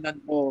natutunan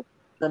mo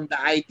from the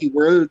IT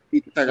world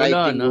dito sa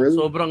writing world?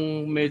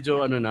 Sobrang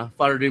medyo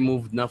far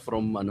removed na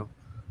from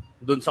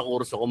doon sa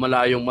kurso ko,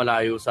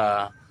 malayo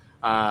sa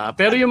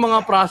pero yung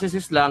mga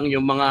processes lang,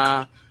 yung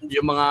mga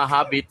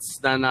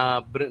habits na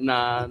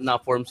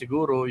form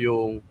siguro,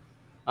 yung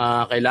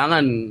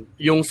kailangan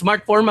yung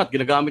smart format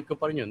ginagamit ko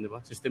pa rin yun, di ba?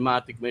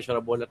 Systematic,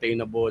 measurable,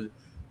 attainable,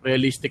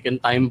 realistic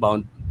and time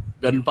bound.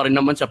 Ganun pa rin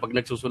naman siya pag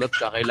nagsusulat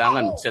ka,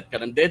 kailangan set ka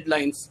ng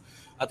deadlines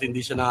at hindi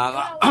siya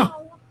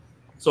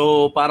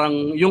So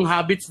parang yung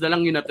habits na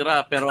lang yung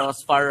natira, pero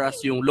as far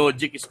as yung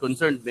logic is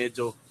concerned,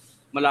 medyo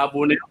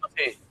malabo na yun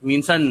kasi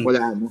minsan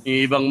yung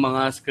ibang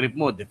mga script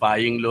mo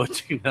defying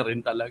logic na rin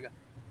talaga.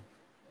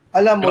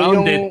 Alam mo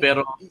grounded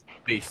pero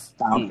base.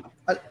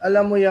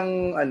 Alam mo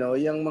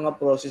yung mga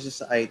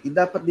processes sa IT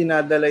dapat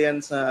dinadala yan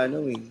sa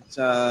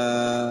sa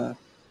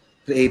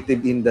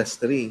creative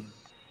industry.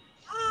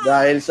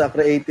 Dahil sa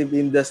creative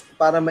industry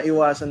para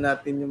maiwasan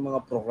natin yung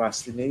mga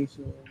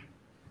procrastination,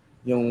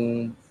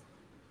 yung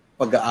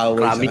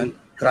pag-aaway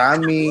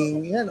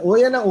cramming, yan.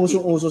 Yan ang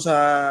usong-uso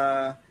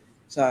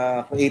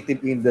sa creative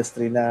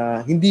industry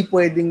na hindi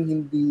pwedeng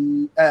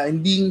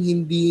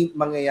hindi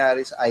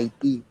mangyayari sa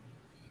IT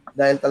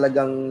dahil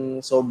talagang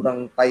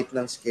sobrang tight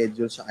ng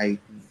schedule sa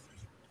IT.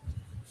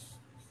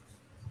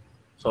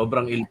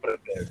 Sobrang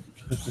ill-prepared.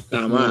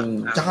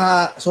 Tama.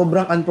 Tsaka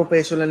sobrang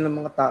unprofessional ng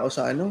mga tao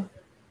sa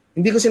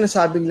Hindi ko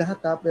sinasabing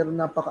lahat pero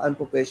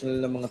napaka-unprofessional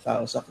ng mga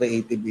tao sa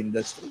creative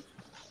industry.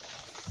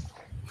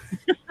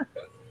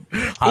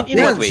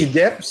 Si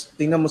Jeps,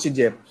 tingnan mo si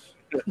Jeps.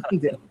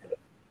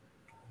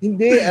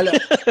 Hindi, alam.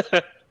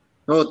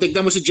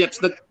 Tignan mo si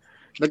Jeps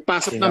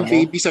nagpasok ng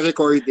baby sa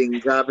recording.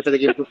 Grabe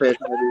talaga yung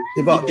professional.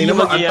 Diba? Tingnan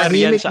mo, ang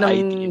tahimik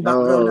ng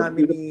background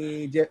namin ni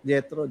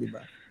Jethro, diba?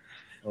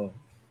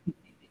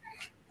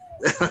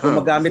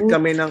 Gumagamit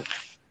kami ng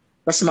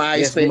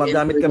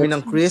gumagamit kami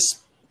ng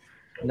crisp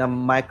na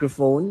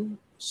microphone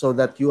so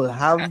that you will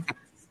have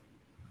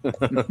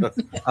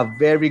a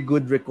very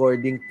good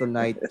recording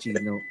tonight,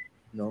 Chino.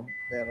 No?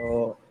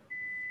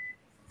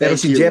 Pero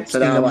si Jeps,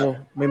 tingnan mo,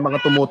 may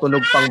mga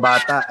tumutunog pang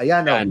bata.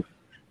 Ayan,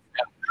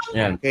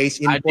 Yan.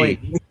 Case in point.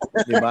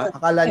 Diba?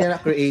 Akala niya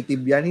na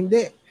creative yan.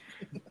 Hindi.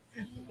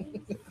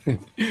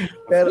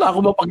 Pero wala ako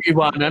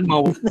mapag-iwanan.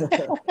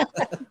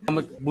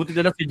 Buti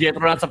na lang si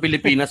Jethro na sa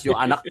Pilipinas. Yung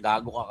anak,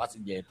 gago ka kasi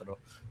Jethro.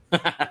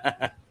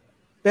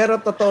 Pero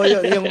totoo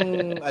yung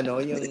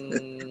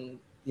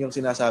yung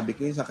sinasabi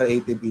ko yung sa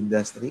creative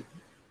industry.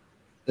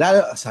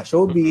 Lalo sa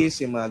showbiz,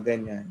 yung mga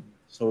ganyan,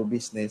 show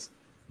business,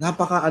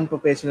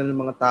 napaka-unprofessional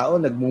ng mga tao,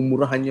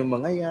 nagmumurahan yung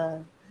mga yan,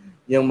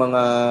 yung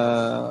mga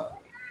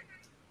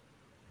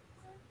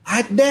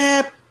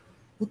Dep!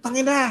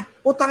 Putangin na,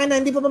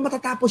 hindi pa ba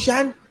matatapos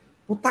yan?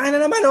 Putangin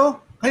na naman, oh.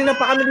 Kanina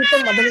pa kami dito,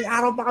 madaling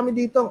araw pa kami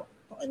dito.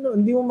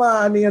 Hindi mo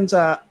maano yan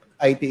sa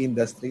IT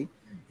industry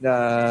na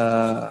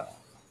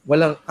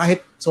walang,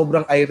 kahit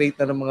sobrang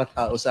irate na ng mga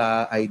tao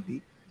sa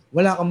IT,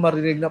 wala kang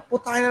marinig na,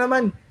 putangin na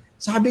naman.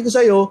 Sabi ko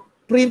sa'yo,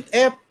 print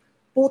F.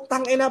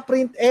 Putang ina,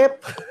 print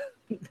F.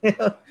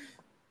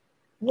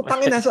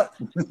 Putang ina.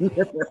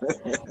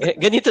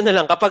 Ganito na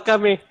lang, kapag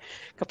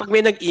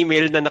may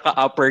nag-email na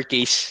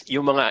naka-uppercase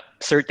yung mga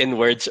certain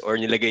words or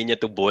nilagay niya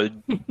to bold,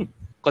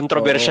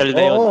 controversial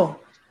na yun.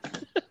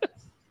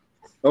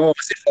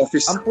 Kasi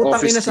office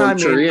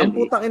culture yan. Ang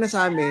putang ina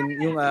sa amin,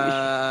 yung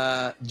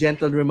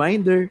gentle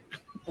reminder.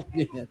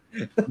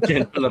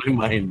 Gentle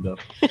reminder.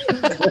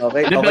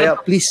 Okay, kaya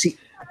please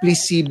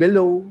see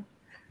below.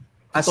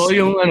 Totoo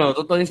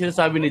yung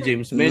sinasabi ni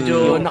James.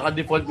 Medyo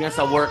naka-default nga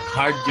sa work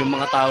hard yung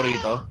mga tao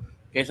rito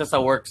kaysa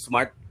sa work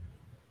smart.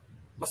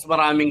 Mas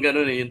maraming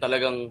ganun yung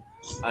talagang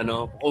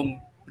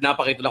kung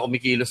pinapakita na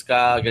kumikilos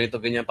ka,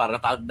 ganito, ganyan, para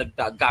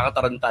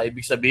nagkakataranta.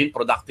 Ibig sabihin,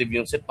 productive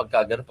yung set pag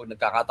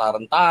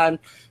nagkakatarantaan,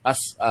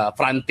 as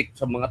frantic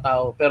sa mga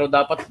tao. Pero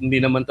dapat,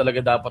 hindi naman talaga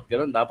dapat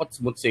ganun. Dapat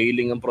smooth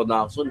sailing ang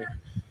production.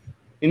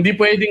 Hindi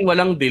pwedeng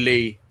walang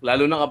delay.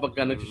 Lalo na kapag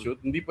ka nag-shoot,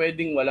 hindi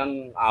pwedeng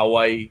walang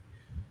away.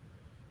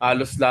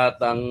 Halos lahat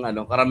ang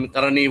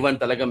karaniwan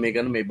talaga may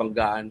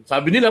banggaan.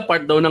 Sabi nila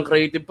part daw ng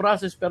creative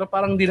process, pero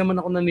parang hindi naman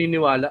ako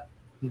naniniwala.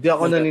 Hindi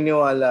ako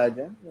naniniwala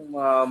diyan. Yung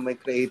may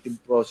creative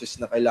process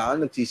na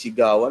kailangan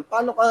nagsisigawan.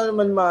 Paano ka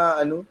naman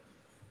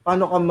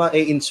paano ka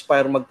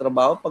ma-inspire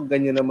magtrabaho pag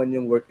ganyan naman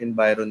yung work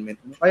environment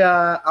mo?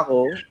 Kaya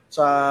ako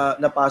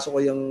napasok ko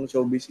yung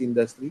showbiz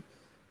industry.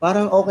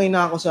 Parang okay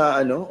na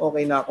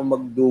ako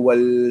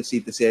mag-dual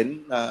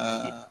citizen na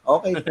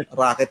okay,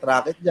 racket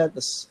diyan,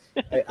 tapos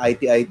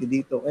IT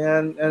dito.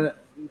 Kaya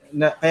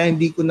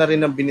hindi ko na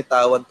rin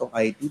binitawan tong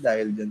IT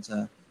dahil diyan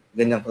sa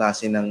ganyang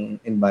klase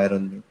ng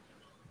environment.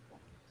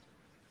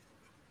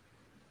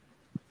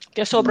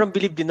 Kaya sobrang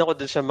believe din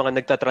ako dun sa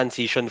mga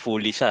nagta-transition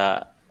fully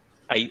sa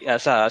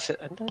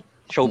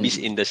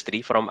showbiz industry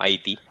from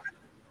IT.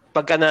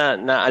 Pagka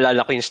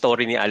naalala ko yung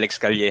story ni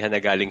Alex Calleja na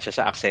galing siya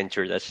sa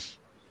Accenture, tas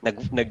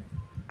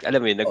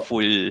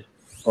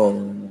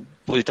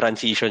full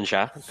transition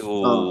siya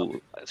to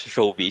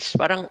showbiz.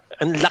 Parang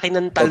ang laki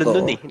ng talon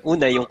nun .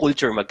 Una, yung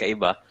culture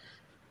magkaiba.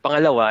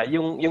 Pangalawa,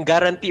 yung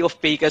guarantee of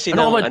pay kasi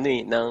ng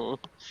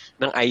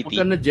IT.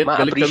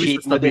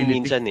 Ma-appreciate mo din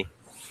minsan .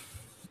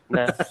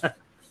 Na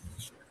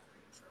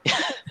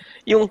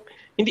yung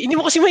hindi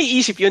mo kasi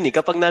maiisip yun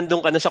kapag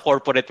nandun ka na sa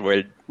corporate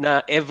world na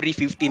every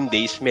 15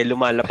 days may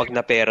lumalapag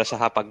na pera sa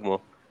hapag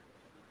mo.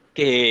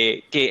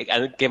 Kay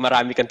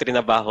marami kang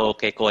trinabaho,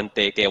 kay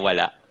konti, kay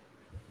wala.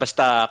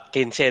 Basta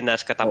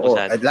quincenas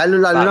katapusan. Lalo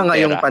na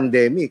ngayong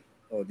pandemic,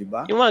 di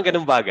ba? Yung mga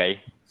ganung bagay.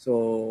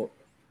 So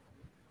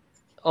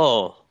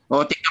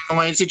tingnan mo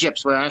ngayon si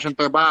Jeps, wala na siyang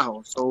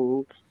trabaho.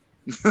 So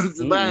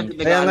diba?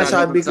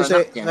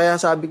 Kaya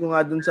sabi ko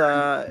nga dun sa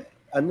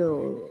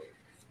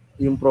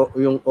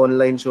yung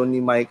online show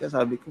ni Micah,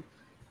 sabi ko,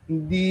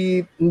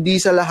 hindi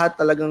sa lahat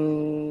talagang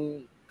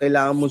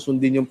kailangan mo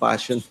sundin yung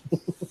passion.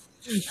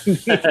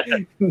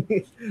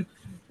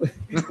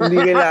 Hindi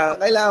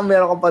kailangan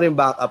meron ka pa rin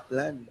backup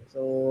plan.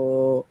 So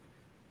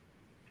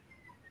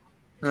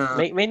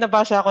may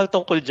nabasa ako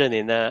tungkol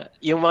diyan na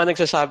yung mga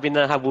nagsasabi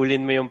na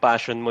habulin mo yung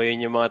passion mo,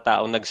 yun yung mga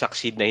taong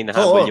nag-succeed na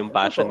hinahabol yung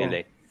passion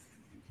nila .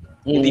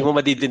 Hindi mo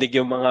madidinig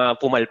yung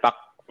mga pumalpak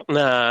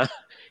na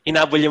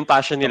hinabol yung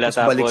passion nila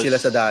tapos balik sila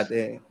sa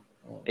dati.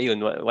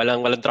 Ayun, walang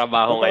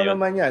trabaho ngayon.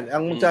 Naman yan.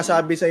 Ang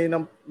magsasabi sa'yo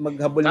ng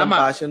maghabol ng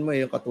passion mo,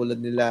 yung katulad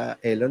nila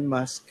Elon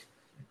Musk,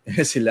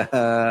 sila,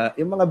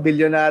 yung mga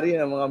bilyonaryo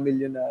na, mga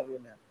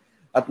milyonaryo na,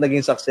 at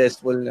naging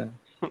successful na.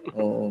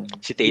 Oo.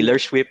 Si Taylor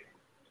Swift.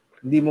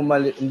 Hindi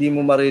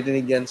mo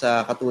maririnig yan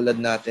sa katulad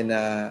natin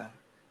na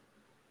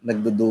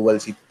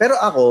nagdo-dual city. Pero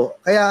ako,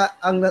 kaya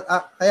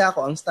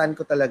ang stand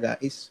ko talaga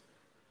is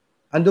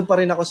andun pa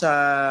rin ako sa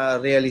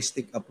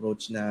realistic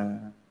approach na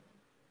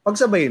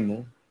pagsabayin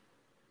mo.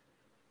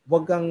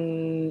 Wag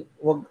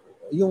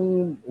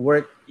yung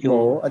work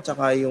mo at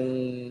saka yung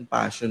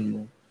passion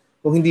mo.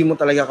 Kung hindi mo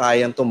talaga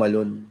kayang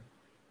tumalon.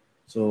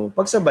 So,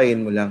 pagsabayin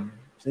mo lang.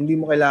 So, hindi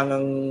mo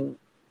kailangang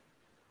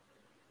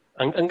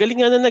Ang galing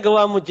nga na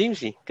nagawa mo,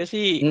 James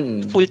Kasi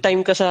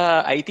full-time ka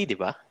sa IT, di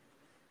ba?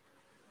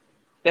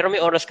 Pero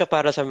may oras ka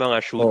para sa mga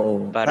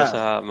shoot,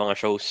 sa mga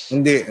shows.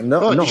 Hindi,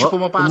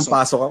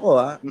 pumapasok ako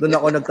Doon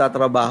ako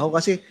nagtatrabaho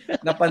kasi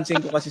napansin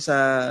ko kasi sa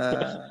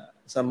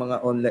mga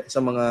online,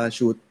 sa mga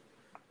shoot,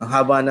 ang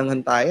haba ng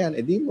hantayan,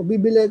 di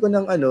mabibili ko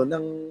ng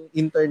ng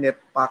internet,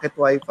 pocket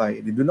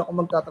wifi, doon ako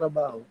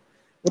magtatrabaho.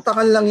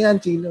 Utakan lang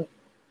yan, Chino.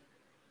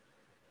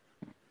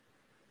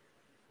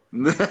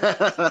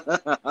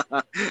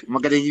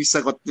 Magaling yung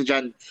sagot niyo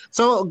dyan.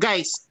 So,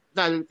 guys,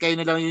 dahil kayo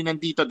na lang yung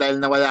nandito dahil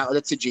nawala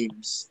ulit si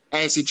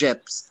si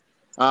Jeps.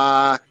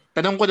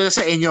 Tanong ko na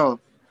sa inyo,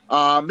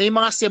 may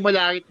mga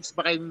similarities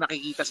ba kayong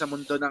nakikita sa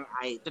mundo ng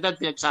IT? Ito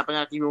pinag-usapan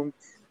natin yung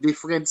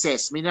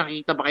differences. May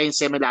nakikita ba kayong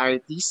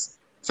similarities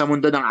sa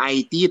mundo ng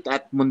IT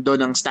at mundo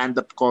ng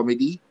stand-up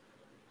comedy?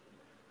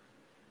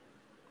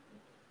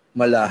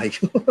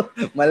 Malayo.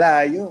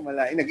 malayo.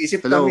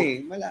 Nag-isip Hello?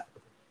 kami.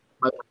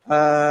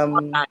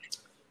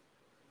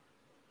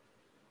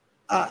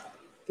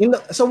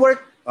 Sa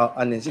work,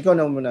 ikaw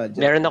na muna. Jeff.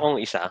 Meron akong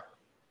isa.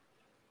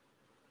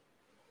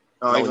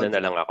 Okay, Mauna na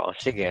lang ako.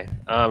 Sige.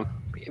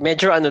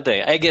 Medyo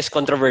I guess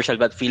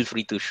controversial, but feel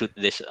free to shoot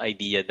this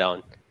idea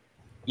down.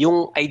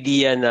 Yung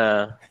idea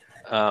na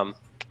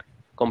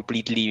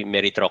completely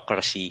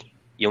meritocracy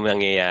yung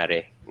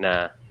nangyayari,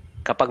 na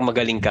kapag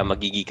magaling ka,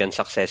 magiging ka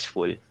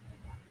successful,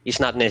 is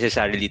not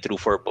necessarily true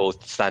for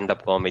both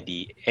stand-up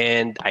comedy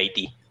and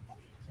IT.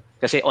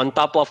 Kasi on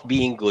top of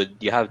being good,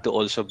 you have to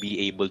also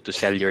be able to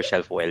sell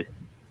yourself well.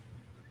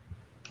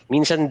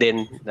 Minsan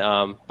din,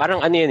 parang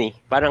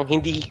parang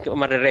hindi ka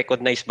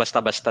ma-recognize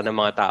basta-basta ng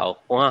mga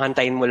tao. Kung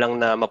hahantayin mo lang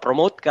na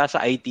ma-promote ka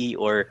sa IT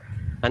or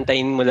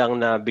hantayin mo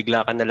lang na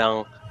bigla ka na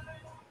lang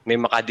may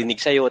makadinig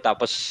sa'yo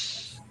tapos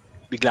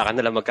bigla ka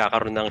na lang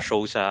magkakaroon ng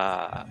show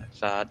sa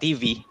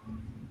TV,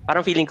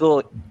 parang feeling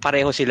ko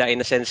pareho sila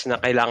in a sense na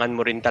kailangan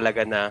mo rin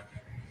talaga na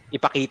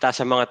ipakita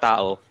sa mga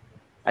tao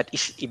at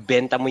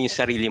ibenta mo yung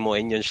sarili mo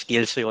and yung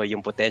skills mo,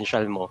 yung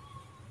potential mo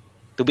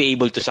to be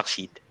able to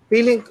succeed.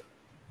 Feeling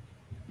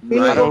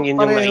parang yun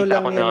yung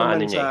nakita ko na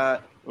niya.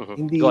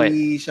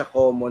 Hindi siya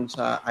common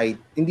sa IT.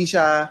 Hindi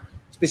siya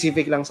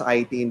specific lang sa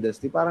IT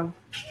industry. Parang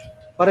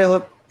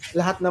pareho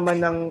lahat naman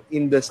ng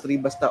industry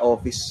basta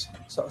office.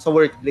 Sa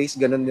workplace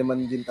ganun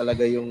naman din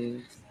talaga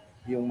yung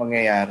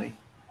mangyayari.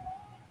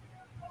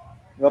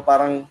 Diba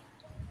parang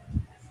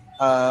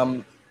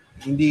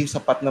hindi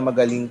sapat na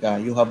magaling ka.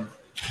 You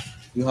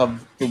have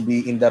to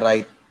be in the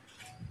right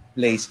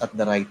place at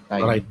the right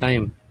time. Right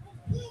time.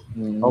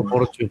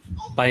 Opportunity.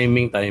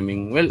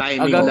 Timing. Well,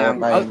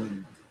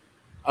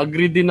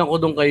 agree din ako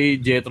doon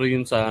kay Jethro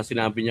yun sa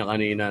sinabi niya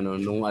kanina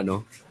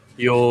yung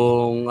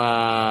yung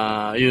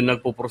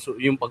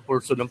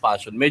pagpursue ng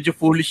passion. Medyo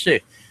foolish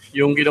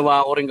Yung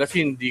ginawa ko rin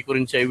kasi hindi ko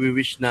rin siya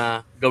i-wish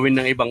na gawin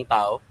ng ibang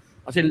tao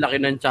kasi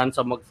laki ng chance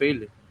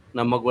mag-fail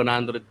na mag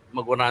 100%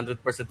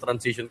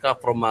 transition ka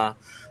from a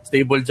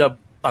stable job.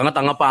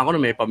 Tanga-tanga pa ako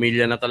may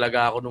pamilya na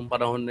talaga ako nung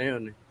panahon na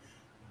yun.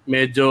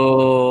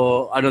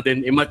 Medyo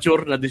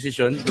immature na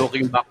decision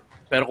looking back.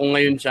 Pero kung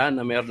ngayon siya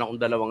na mayroon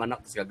akong 2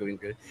 anak, gagawin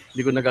ko.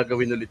 Hindi ko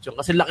nagagawin ulit yun.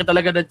 Kasi laki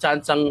talaga ng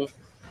chance ang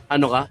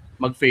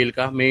mag-fail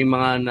ka. May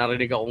mga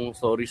narinig akong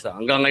stories.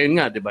 Hanggang ngayon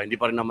nga, 'di ba? Hindi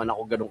pa rin naman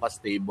ako ganun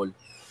ka-stable.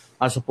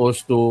 As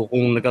opposed to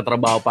kung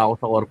nagtatrabaho pa ako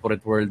sa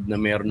corporate world na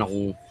mayroon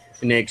akong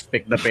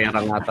ine-expect na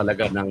pera nga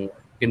talaga ng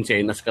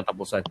kinsenas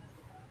katapusan.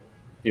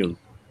 Yun.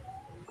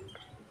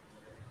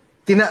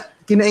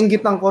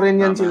 Kinainggitan ko rin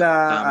yan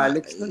tama.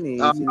 Alex nun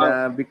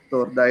sila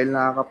Victor dahil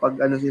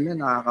nakakapag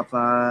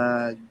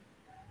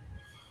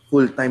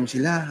full-time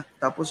sila.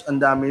 Tapos ang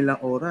dami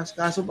nilang oras.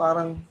 Kaso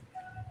parang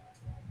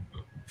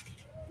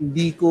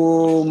hindi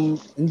ko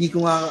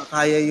nga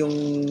kaya yung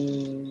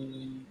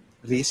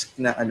risk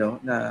na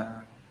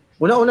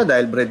una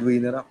dahil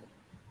breadwinner ako.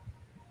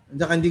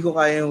 Saka hindi ko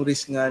kaya yung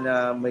risk nga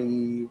na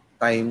may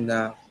time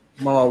na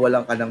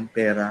mawawalan ka ng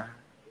pera.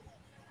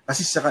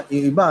 Kasi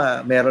yung iba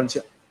meron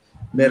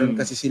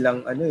kasi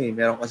silang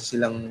meron kasi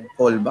silang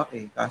fallback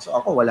Kaso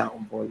ako wala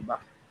akong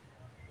fallback.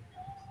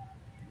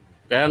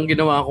 Kaya ang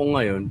ginawa ko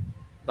ngayon,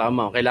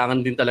 tama,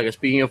 kailangan din talaga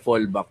speaking of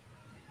fallback.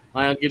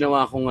 Kaya ang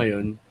ginawa ko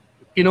ngayon,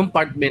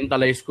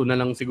 kinompartmentalize ko na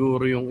lang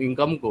siguro yung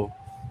income ko.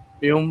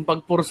 Yung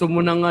pagpurso mo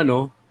ng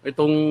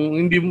itong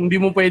hindi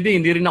mo pwede,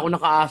 hindi rin ako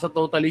nakaasa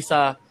totally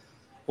sa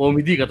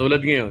comedy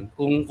katulad ngayon.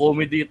 Kung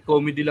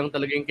comedy lang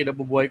talaga yung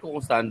kinabubuhay ko,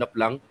 kung stand-up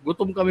lang,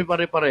 gutom kami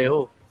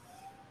pare-pareho.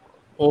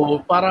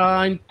 O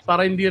para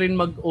hindi rin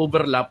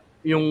mag-overlap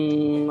yung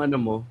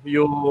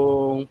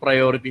yung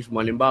priorities mo.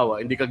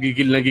 Halimbawa, hindi ka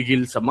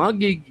gigil sa mga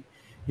gig,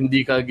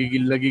 hindi ka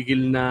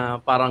gigil na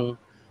parang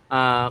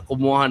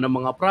kumuha ng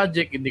mga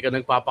project, hindi ka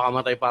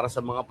nagpapakamatay para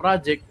sa mga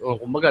project, o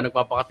kumbaga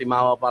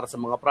nagpapakatimawa para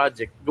sa mga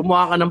project.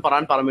 Gumawa ka ng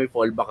paraan para may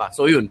fallback ka.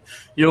 So yun,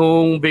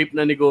 yung vape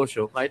na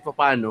negosyo, kahit pa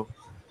paano,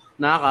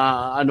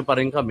 pa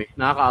rin kami,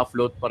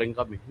 nakaka-afloat pa rin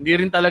kami. Hindi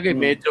rin talaga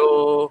medyo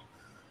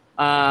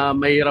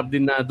mahirap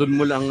din na doon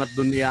mo lang at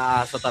doon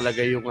iaasa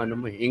talaga yung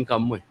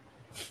income mo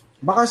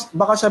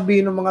Baka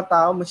sabihin ng mga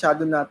tao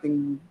masyado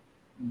nating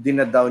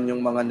dinadown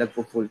yung mga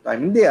nagpo-full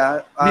time. Hindi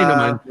Hindi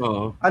naman.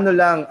 Oo.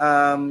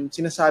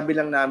 Sinasabi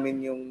lang namin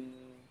yung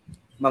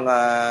mga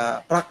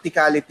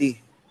practicality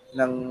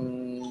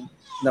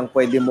ng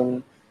pwede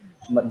mong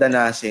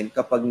danasin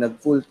kapag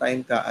nag-full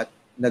time ka at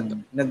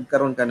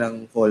nagkaroon ka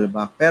ng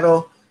fallback.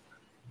 Pero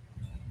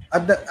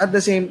at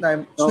the same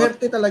time,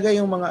 swerte talaga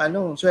yung mga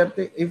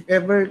swerte if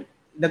ever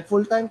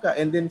nag-full time ka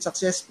and then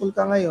successful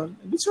ka ngayon,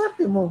 hindi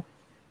swerte mo.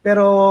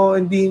 Pero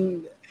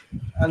hindi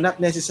not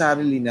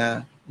necessarily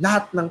na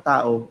lahat ng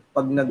tao,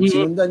 pag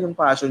nagsinundan yung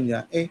passion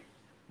niya,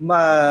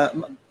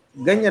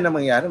 ganyan na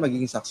mangyari,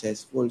 magiging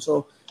successful.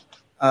 So,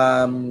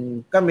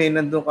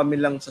 nandun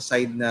kami lang sa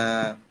side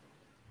na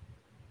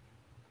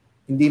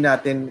hindi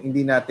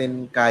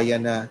natin kaya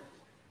na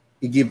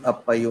i-give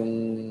up pa yung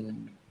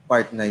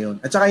part na yon.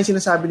 At saka yung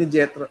sinasabi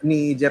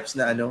ni Jeps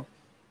na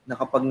na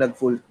kapag na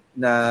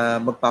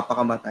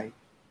magpapakamatay,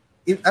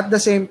 at the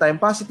same time,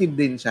 positive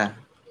din siya.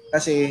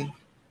 Kasi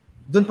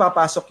doon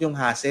papasok yung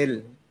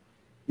hustle.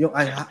 Yung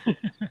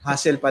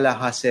hustle pala,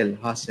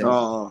 hustle.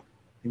 Oo.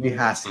 Hindi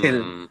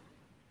hassle.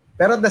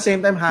 Pero at the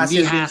same time,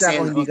 hassle din siya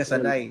kung hindi ka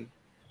sanay.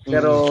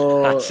 Pero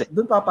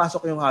doon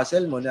papasok yung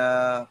hassle mo na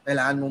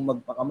kailangan mong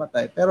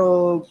magpakamatay.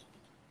 Pero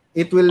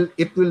it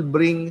will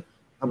bring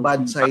a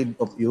bad side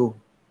of you.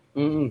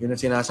 Yun ang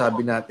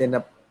sinasabi natin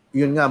na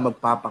yun nga,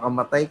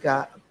 magpapakamatay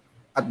ka.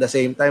 At the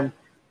same time,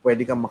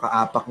 pwede kang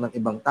makaapak ng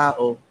ibang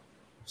tao.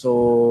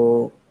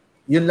 So,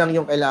 yun lang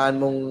yung kailangan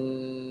mong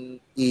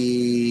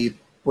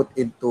i-put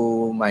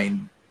into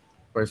mind.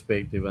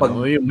 Perspective. Pag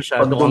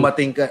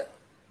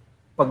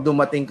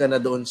dumating ka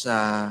na doon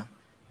sa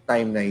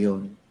time na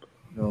yun,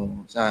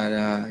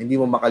 sana hindi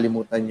mo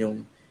makalimutan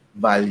yung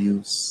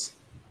values.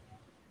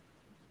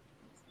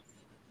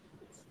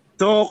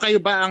 So, kayo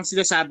ba ang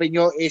sinasabi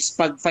nyo is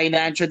pag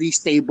financially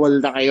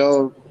stable na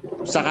kayo,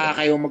 saka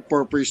kayo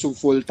mag-pursue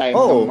full-time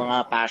ng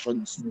mga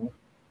passions mo?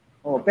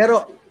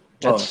 Pero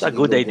that's a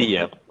good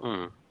idea.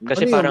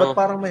 Kasi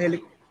parang mahilig.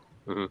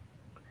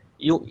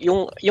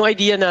 Yung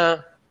idea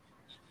na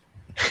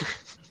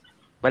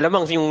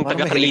malamang yung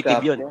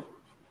taga-creative yun.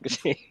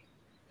 Kasi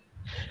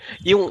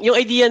yung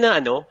idea na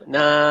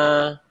na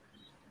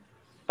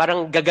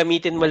parang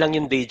gagamitin mo lang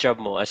yung day job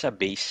mo as a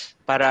base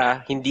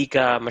para hindi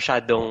ka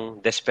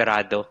masyadong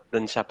desperado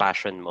dun sa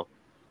passion mo.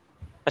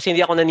 Kasi hindi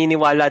ako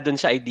naniniwala dun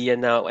sa idea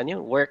na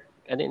work,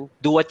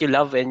 do what you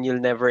love and you'll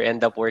never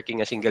end up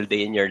working a single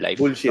day in your life.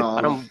 Bullshit.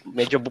 Parang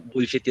medyo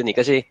bullshit yun eh.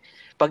 Kasi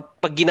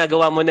pag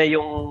ginagawa mo na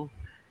yung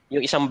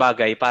isang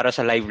bagay para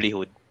sa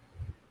livelihood,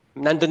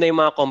 nandun na yung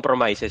mga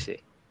compromises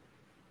eh.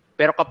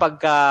 Pero kapag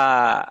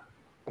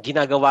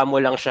ginagawa mo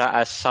lang siya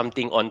as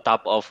something on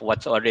top of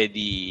what's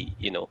already,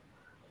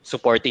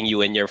 supporting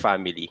you and your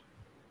family,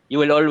 you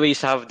will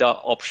always have the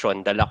option,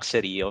 the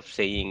luxury of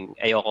saying,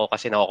 ayoko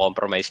kasi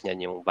nako-compromise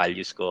niyan yung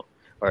values ko.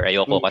 Or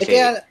ayoko kasi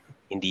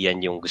hindi yan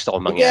yung gusto ko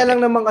mangyari. Kaya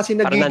lang naman kasi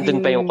nagiging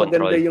pa yung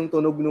maganda yung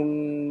tunog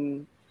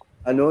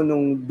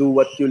nung do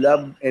what you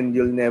love and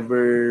you'll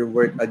never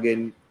work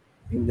again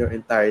in your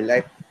entire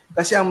life.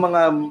 Kasi ang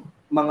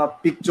mga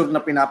picture na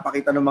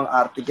pinapakita ng mga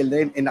article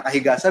na yun,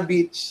 nakahiga sa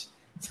beach.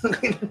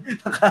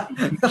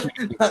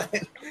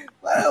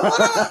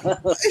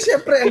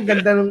 Siyempre,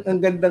 ang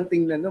gandang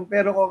tingnan nun.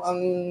 Pero kung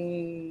ang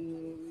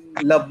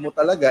love mo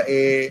talaga,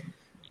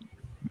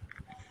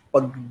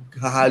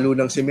 paghahalo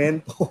ng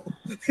semento,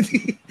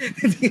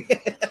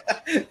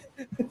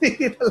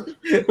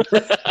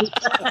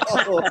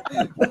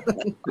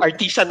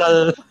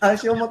 artisanal.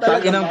 Asyo mo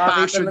talaga ng makakita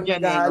passion ng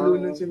yan, paghahalo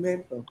ng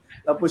semento.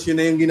 Tapos yun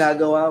na yung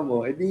ginagawa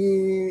mo.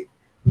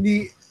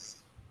 Hindi,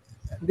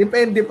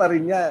 depende pa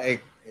rin niya.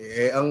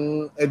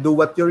 Do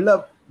what you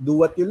love.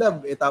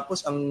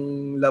 Tapos ang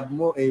love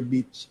mo,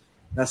 beach.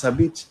 Nasa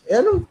beach.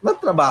 Anong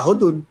trabaho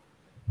dun?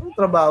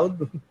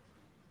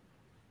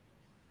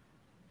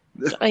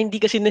 Hindi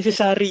kasi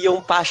necessary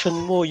yung passion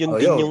mo. Yun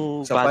din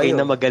yung bagay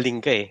na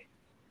magaling ka eh.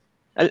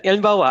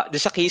 Halimbawa,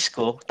 sa case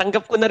ko,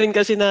 tanggap ko na rin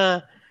kasi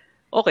na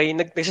okay,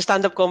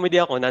 nag-stand-up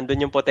comedy ako,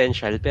 nandun yung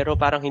potential, pero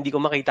parang hindi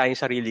ko makita yung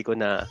sarili ko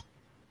na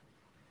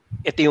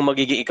ito yung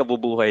magiging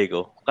ikabubuhay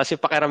ko. Kasi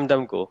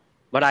pakiramdam ko,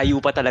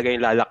 marayo pa talaga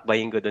yung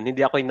lalakbayin ko doon.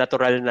 Hindi ako yung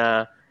natural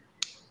na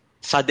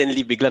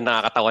suddenly biglang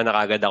nakakatawa na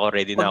kagad ako,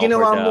 ready na ako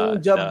for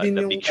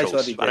the big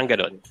shows. Parang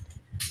gano'n.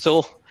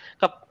 So,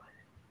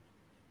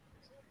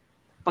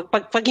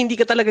 pag hindi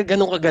ka talaga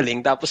ganun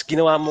kagaling, tapos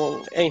ginawa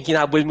mo,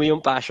 hinabol mo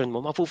yung passion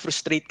mo,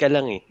 mapu-frustrate ka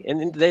lang eh.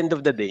 And at the end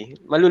of the day,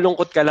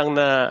 malulungkot ka lang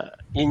na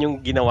yun yung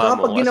ginawa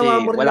mo. Kasi ginawa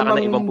mo rin wala ka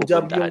na ibang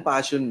job pupuntahan. yung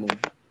passion mo,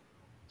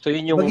 so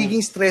yun yung magiging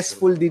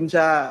stressful din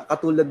siya,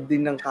 katulad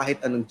din ng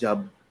kahit anong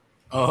job.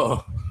 Oo.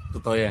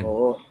 Totoo yan.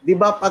 Oo. Di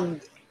ba pag,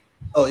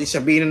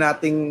 isabihin na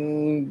nating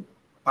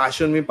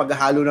passion mo yung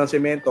paghahalo ng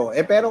semento,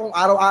 pero kung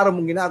araw-araw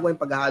mong ginagawa yung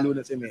paghahalo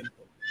ng semento,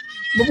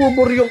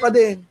 mabuburyong ka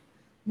din.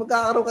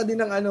 Magkakaroon ka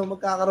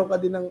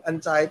din ng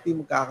anxiety,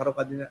 magkakaroon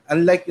ka din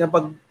unlike na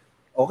pag,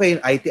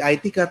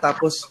 IT ka,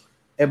 tapos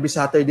every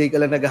Saturday ka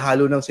lang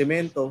naghahalo ng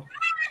semento.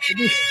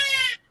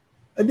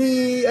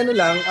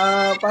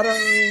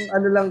 Parang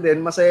lang din,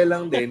 masaya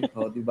lang din.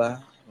 Di ba?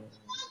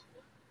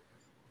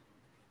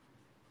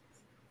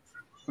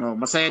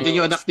 Masaya din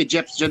yung anak ni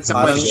Jeps dyan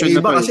sa parang question na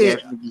iba to. Kasi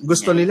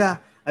gusto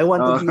nila, I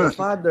want to be a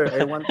father,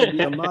 I want to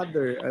be a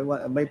mother.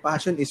 My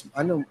passion is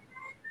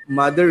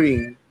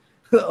mothering.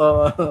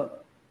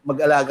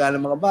 Mag-alaga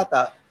ng mga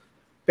bata.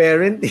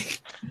 Parenting.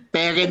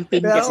 Pero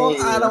kasi.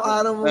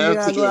 Araw-araw mo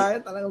ginagawa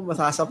yan, talagang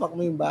masasapak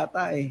mo yung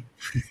bata eh.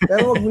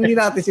 Pero hindi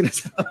natin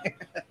sinasabi.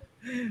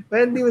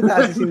 Pero hindi mo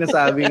natin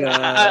sinasabi nga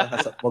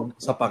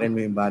sapakin mo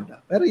yung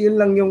bata. Pero yun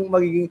lang yung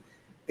magiging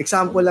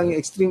Example lang,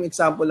 extreme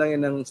example lang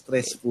yan ng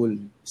stress.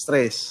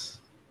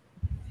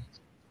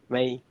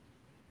 May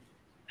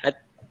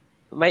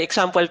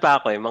example pa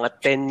ako mga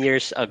 10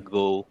 years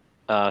ago,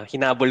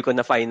 hinabol ko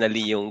na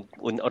finally yung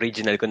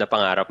original ko na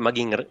pangarap,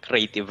 maging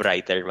creative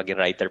writer,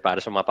 maging writer para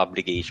sa mga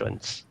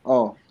publications.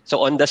 Oh. So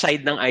on the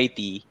side ng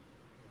IT,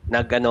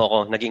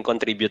 naging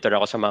contributor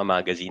ako sa mga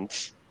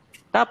magazines.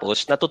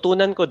 Tapos,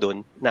 natutunan ko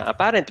dun na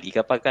apparently,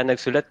 kapag ka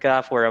nagsulat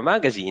ka for a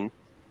magazine,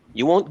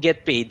 you won't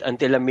get paid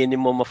until a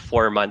minimum of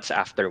 4 months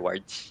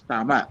afterwards.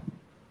 Tama.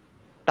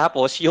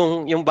 Tapos,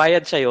 yung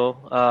bayad sa'yo,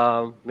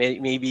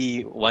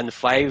 maybe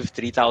 1,500,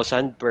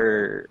 3,000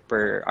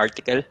 per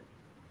article.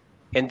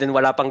 And then,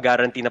 wala pang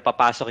guarantee na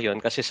papasok yon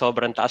kasi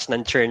sobrang taas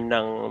ng churn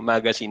ng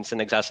magazines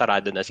na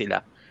nagsasarado na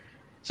sila.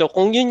 So,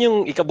 kung yun yung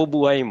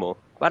ikabubuhay mo,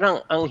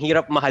 parang ang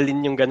hirap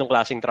mahalin yung ganong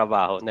klaseng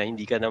trabaho na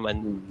hindi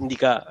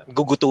ka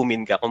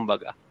gugutumin ka,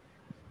 kumbaga.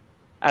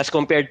 As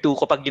compared to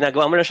kapag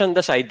ginagawa mo na siya on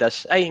the side,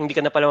 hindi ka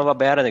na pala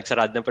mababayaran,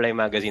 nagsarado na pala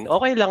yung magazine.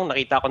 Okay lang,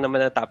 nakita ko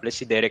naman na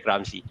topless si Derek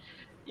Ramsey.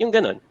 Yung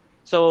ganon.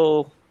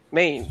 So,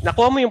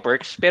 nakuha mo yung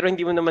perks, pero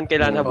hindi mo naman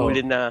kailangan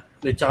habulin na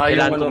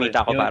kailangan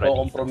kumita ko para.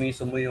 Yung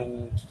kompromiso mo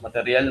yung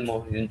material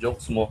mo, yung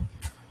jokes mo,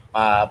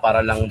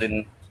 para lang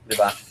din, di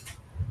ba?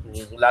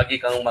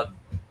 Lagi kang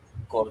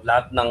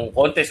lahat ng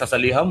contest,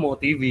 sasalihan mo,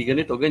 TV,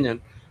 ganito, ganyan.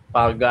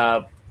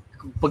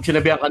 Pag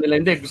sinabihan ka nila,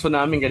 hindi, gusto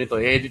namin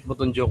ganito, edit mo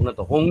tong joke na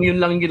to. Kung yun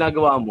lang yung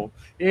ginagawa mo,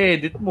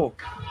 edit mo.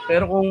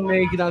 Pero kung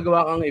may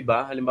ginagawa kang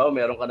iba, halimbawa,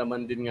 meron ka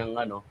naman din ng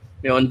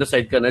may on the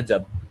side ka na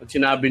job. Pag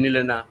sinabi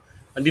nila na,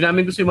 hindi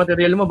namin gusto yung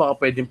material mo, baka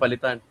pwedeng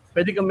palitan.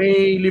 Pwede ka,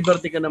 may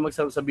liberty ka na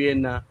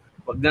magsasabihin na,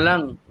 wag na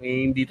lang,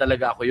 hindi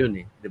talaga ako yun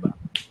di ba?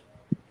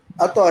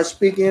 Ato,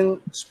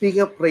 speaking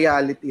of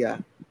reality,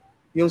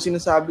 yung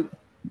sinasabi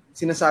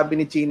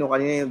ni Chino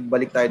kanina,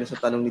 balik tayo sa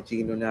tanong ni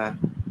Chino na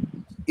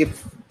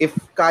if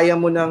kaya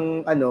mo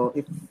ng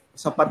if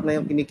sapat na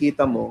yung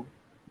kinikita mo,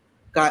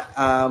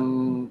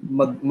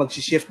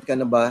 mag-shift ka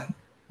na ba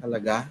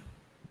talaga?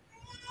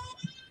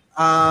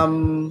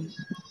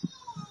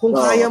 Kung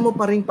kaya mo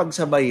pa rin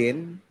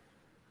pagsabayin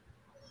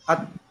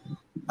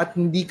at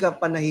hindi ka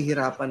pa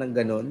nahihirapan ng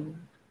ganon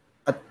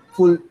at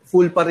full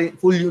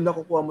yung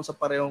nakukuha mo sa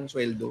parehong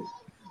sweldo,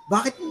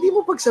 bakit hindi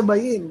mo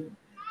pagsabayin?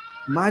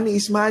 Money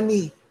is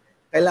money.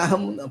 Kailangan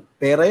mo na.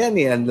 Pera yan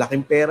Ang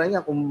laking pera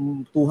niya.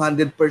 Kung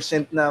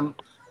 200% na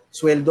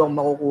sweldo ang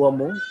makukuha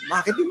mo,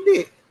 bakit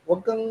hindi?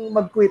 Huwag kang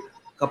mag-quit.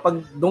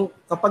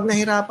 Kapag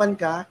nahirapan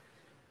ka,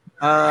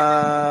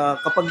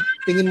 kapag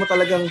tingin mo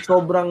talagang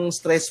sobrang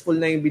stressful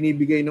na yung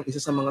binibigay ng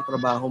isa sa mga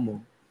trabaho mo,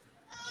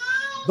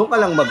 doon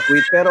ka lang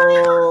mag-quit. Pero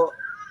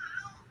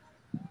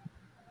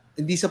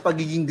hindi sa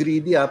pagiging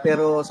greedy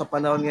pero sa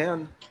panahon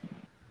ngayon,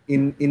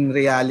 in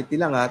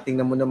reality lang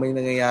tingnan mo naman yung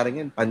nangyayari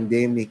ngayon,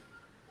 pandemic.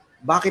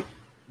 Bakit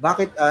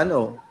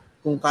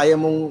kung kaya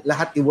mong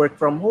lahat i-work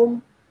from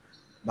home,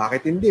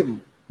 bakit hindi?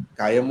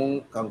 Kaya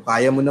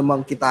mo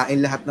namang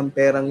kitain lahat ng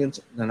perang yun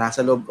na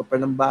nasa loob ka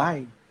pa ng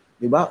bahay.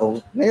 'Di ba?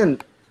 O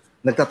ngayon,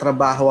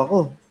 nagtatrabaho ako.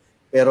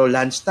 Pero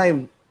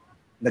lunchtime,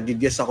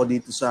 nagigis ako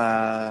dito sa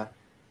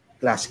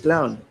Class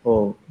Clown.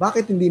 O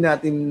bakit hindi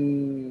natin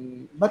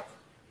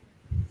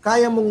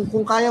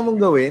kung kaya mong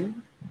gawin,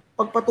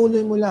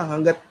 pagpatuloy mo lang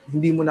hanggat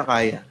hindi mo na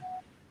kaya.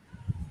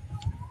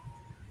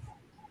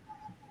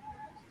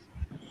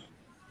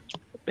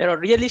 Pero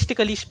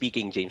realistically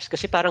speaking, James,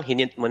 kasi parang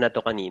hinint mo na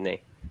to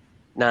kanina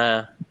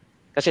na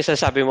kasi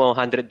sasabi mo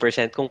 100%,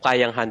 kung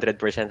kayang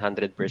 100%.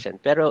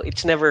 Pero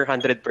it's never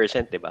 100%,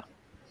 di ba?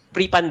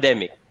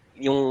 Pre-pandemic,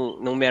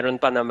 nung meron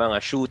pa ng mga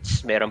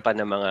shoots, meron pa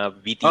ng mga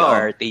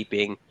VTR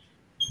taping,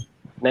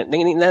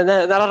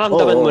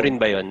 nararamdaman mo rin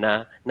ba yon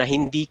na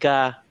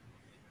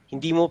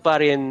hindi mo pa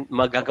rin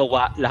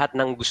magagawa lahat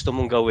ng gusto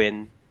mong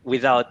gawin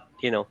without,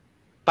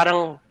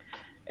 parang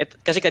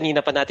kasi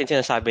kanina pa natin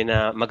sinasabi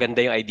na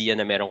maganda yung idea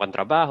na meron kang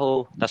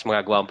trabaho, tapos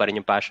magagawa mo pa rin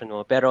yung passion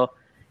mo. Pero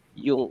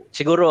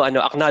siguro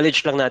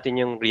acknowledge lang natin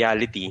yung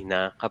reality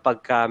na kapag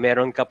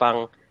meron ka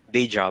pang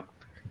day job,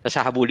 tapos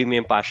hahabulin mo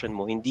yung passion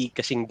mo, hindi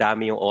kasing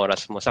dami yung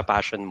oras mo sa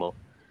passion mo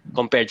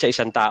compared sa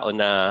isang tao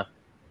na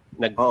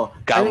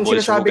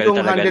nag-gamble sa Google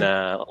talaga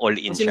na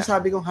all-in siya.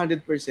 Sinasabi kong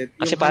 100%.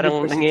 Kasi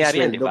parang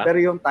nangyayari yan, di ba? Pero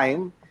yung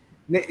time,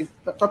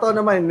 totoo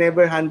naman,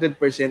 never 100%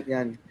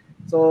 yan.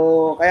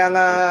 So, kaya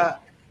nga,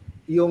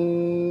 yung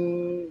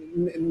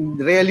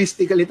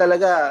realistically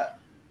talaga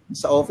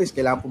sa office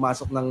kailangan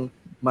pumasok ng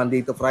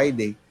Monday to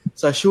Friday.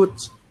 Sa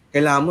shoots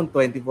kailangan mo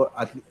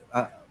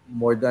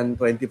more than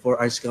 24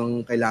 hours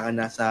kang kailangan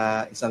na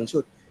sa isang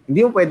shoot.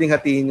 Hindi mo pwedeng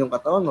hatiin yung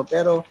katawan mo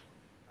pero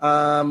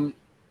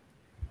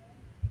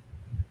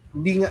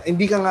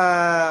hindi ka nga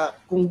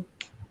kung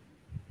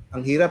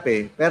ang hirap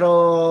pero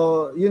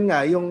yun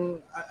nga yung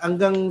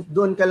hanggang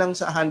doon ka lang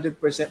sa 100%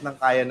 ng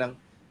kaya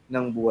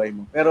ng buhay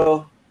mo.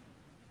 Pero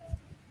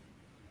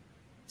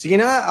sige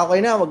na,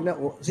 okay na, wag na.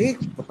 Sige,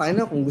 patay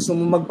na. Kung gusto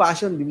mo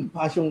mag-passion, di mo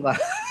passion ka.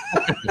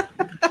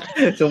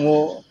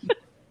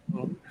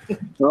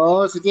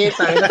 Sige,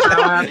 tayo na.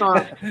 Tama na to.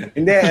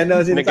 Hindi,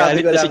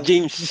 sinasabi ko lang. Si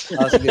James.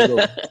 Sige, go.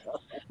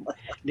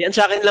 Di,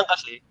 sa akin lang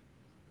kasi,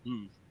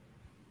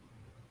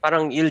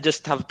 parang you'll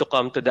just have to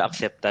come to the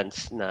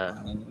acceptance na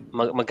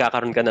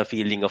magkakaroon ka na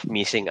feeling of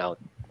missing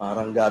out.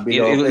 Parang Gabi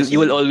Lopez.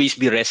 You will always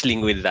be wrestling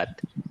with that.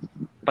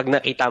 Pag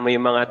nakita mo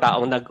yung mga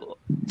taong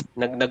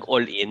nag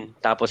all in,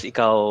 tapos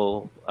ikaw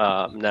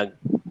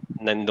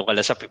nandun ka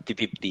lang sa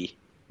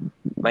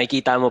 50-50,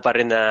 makikita mo pa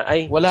rin na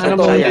wala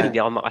sayang,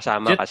 hindi ako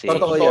makasama kasi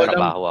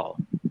trabaho ako.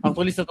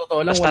 Actually, sa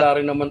totoo lang, wala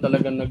rin naman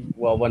talaga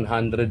nagwa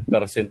 100%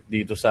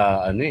 dito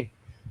sa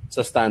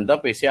sa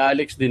stand-up Si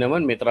Alex din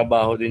naman, may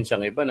trabaho din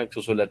siyang iba,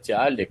 nagsusulat si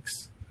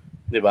Alex.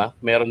 'Di ba?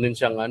 Meron din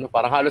siyang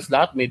parang halos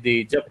lahat may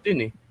day job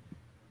din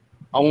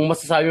Ang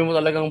masasabi mo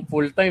talagang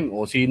full-time,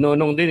 si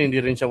Nonong din, hindi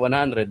rin siya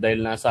 100 dahil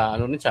nasa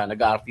din siya,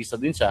 nag-aartista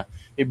din siya.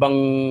 Ibang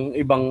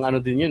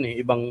din yun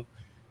ibang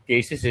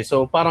cases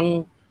So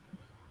parang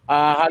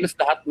halos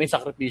lahat may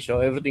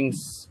sakripisyo,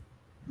 everything's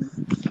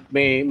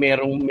may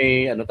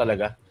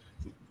talaga.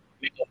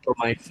 May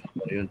compromise.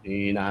 Yun,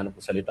 hinahanap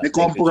ko salita. May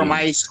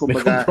compromise,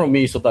 kumbaga. May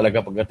kompromiso talaga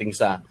pagdating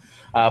sa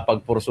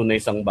pagpursu na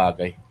isang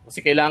bagay.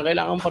 Kasi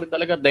kailangan pa rin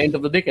talaga. At the end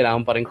of the day,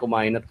 kailangan pa rin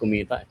kumain at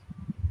kumita.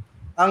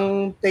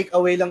 Ang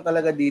takeaway lang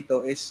talaga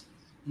dito is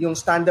yung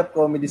stand-up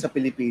comedy sa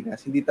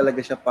Pilipinas, hindi talaga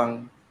siya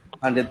pang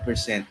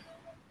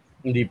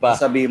 100%. Hindi pa.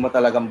 Sabihin mo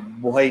talagang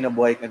buhay na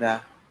buhay ka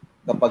na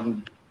kapag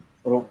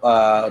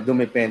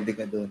dumepende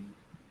ka dun.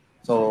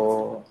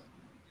 So,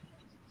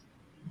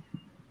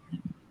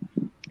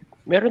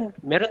 Meron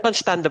bang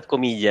stand-up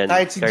comedian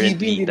kahit si GB,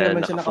 currently hindi naman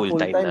siya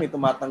naka-full-time.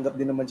 Tumatanggap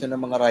din naman siya ng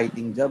mga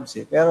writing jobs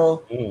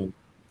Pero,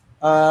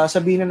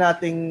 sabihin na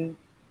natin,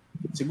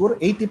 siguro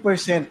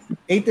 80%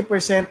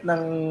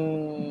 ng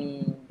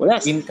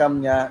income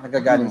niya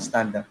nagagaling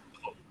stand-up.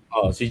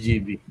 Si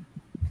GB.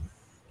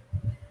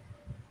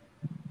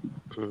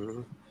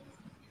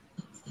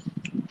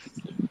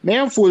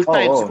 Mayroong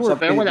full-time siguro,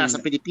 pero wala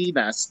sa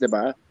Pilipinas, di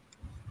ba?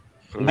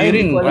 Hindi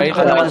rin.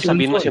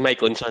 Sabihin mo si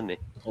Mike Unson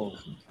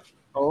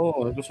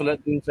nagsusulat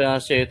din sa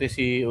 7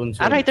 si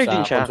Unson. Writer din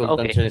siya.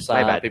 Consultant siya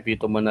sa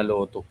Pipito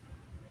Manaloto.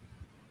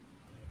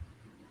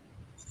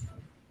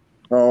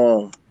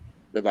 Oo.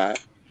 Diba?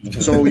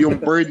 So, yung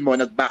bird mo,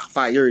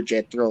 nag-backfire,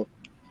 Jethro.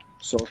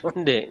 So,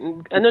 hindi.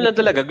 Lang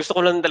talaga. Gusto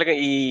ko lang talaga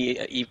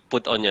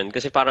i-put on yun.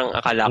 Kasi parang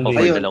akala ko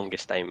for the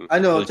longest time.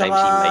 Full-time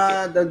si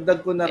Mike.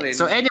 Dagdag ko na rin.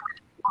 So, anyway.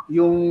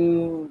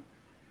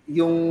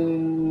 Yung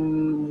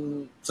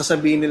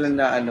sasabihin nila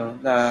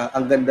na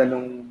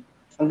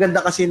ang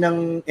ganda kasi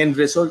ng end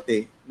result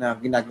na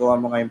ginagawa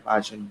mo ngayong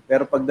passion.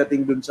 Pero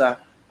pagdating dun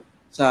sa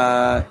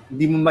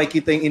hindi mo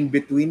makikita yung in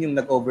between, yung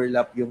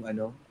nag-overlap yung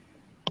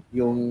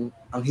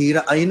ang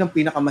hirap, ayun ang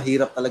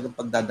pinakamahirap talagang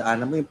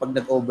pagdadaanan mo, yung pag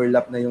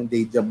nag-overlap na yung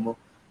day job mo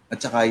at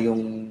saka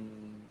yung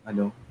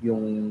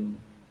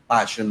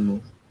passion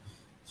mo.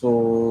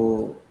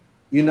 So,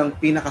 yun ang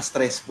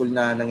pinaka-stressful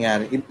na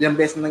nangyari. Ilang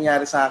beses na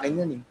nangyari sa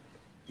akin yan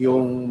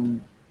Yung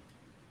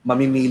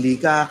mamimili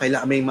ka,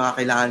 may mga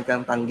kailangan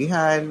kang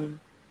tanggihan,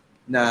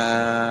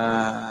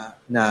 na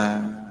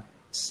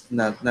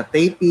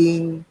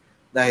taping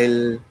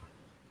dahil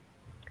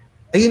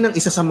ayun ang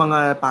isa sa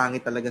mga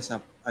pangit talaga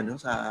sa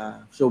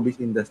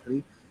showbiz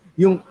industry.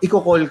 Yung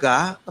i-call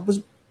ka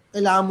tapos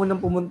kailangan mo nang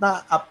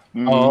pumunta up.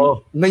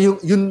 Ngayon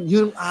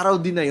yung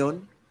araw din na yon.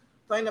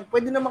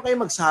 Pwede naman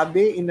kayo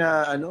magsabi in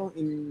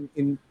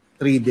 3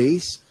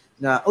 days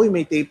na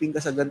may taping ka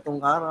sa gantong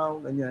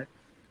araw, ganyan.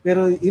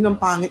 Pero yun ang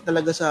pangit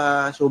talaga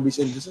sa showbiz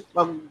industry.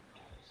 Pag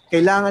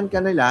kailangan ka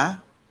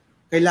nila,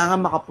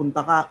 kailangan makapunta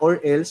ka or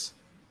else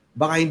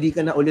baka hindi ka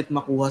na ulit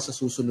makuha sa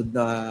susunod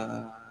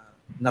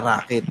na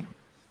racket.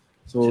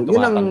 So,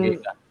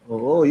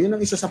 yun ang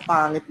isa sa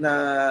pangit na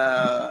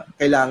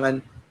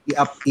kailangan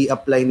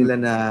i-apply nila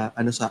na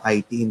sa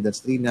IT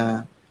industry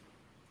na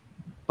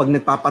pag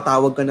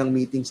nagpapatawag ka ng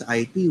meeting sa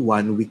IT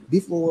 1 week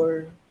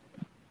before,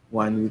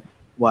 1 week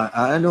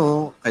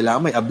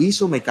kailangan may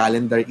abiso, may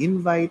calendar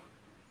invite.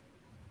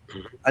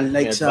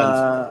 Unlike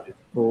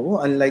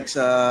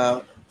sa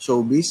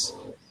showbiz,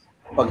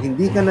 pag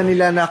hindi ka na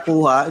nila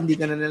nakuha, hindi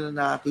ka na nila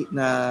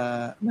na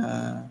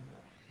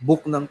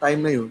book ng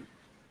time na yun,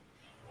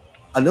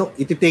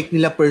 iti-take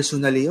nila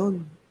personally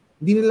yun.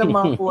 Hindi nila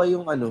makuha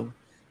yung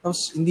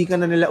tapos hindi ka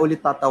na nila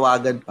ulit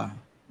tatawagan pa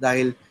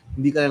dahil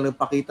hindi ka na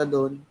nagpakita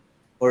doon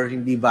or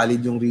hindi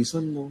valid yung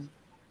reason mo.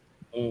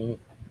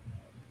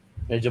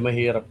 Medyo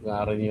mahirap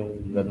nga rin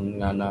yung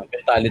ganun nga na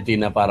mentality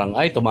na parang,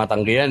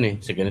 tumatanggi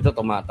yan si ganito,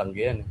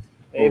 tumatanggi yan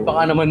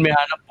baka naman may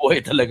hanap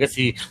buhay talaga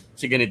si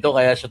ganito,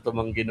 kaya siya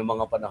tumanggi ng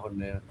mga panahon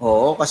na yun.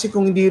 Oo, kasi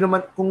kung hindi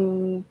naman,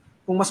 kung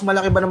mas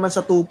malaki ba naman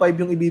sa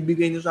 2.5 yung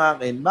ibibigay nyo sa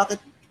akin,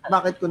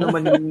 bakit ko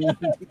naman hindi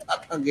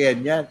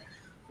tatanggihan yan?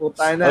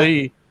 Puta na.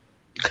 Oy,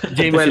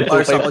 James, 12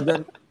 hours ako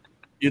dyan.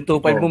 Yung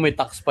 2.5 mo may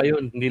tax pa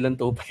yun, hindi lang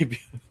 2.5 yun.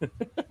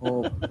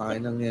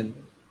 Kain lang yan.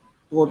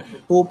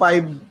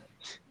 2.5.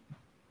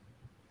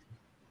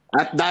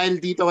 At dahil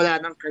dito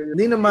wala nang kayo.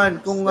 Hindi naman,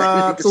 kung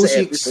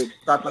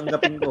 2.6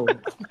 tatanggapin ko.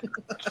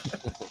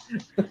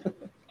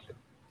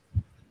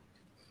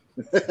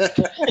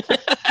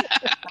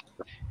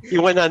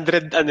 Yung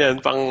 100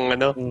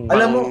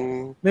 Alam mo,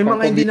 may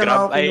mga hindi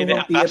nakakakuha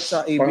ng PF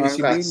sa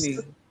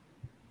ABS-CBN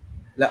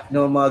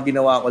no, mga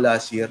ginawa ko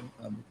last year.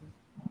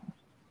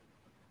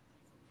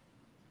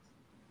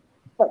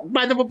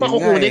 Paano mo pa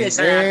kukunin?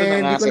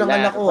 Hindi ko na nga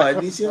nakuha.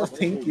 This year,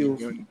 thank you.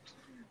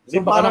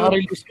 So, baka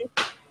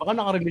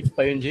naka-release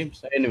pa yun,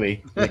 James. Anyway,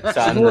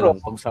 saan na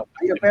lang.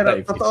 Pero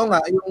totoo nga,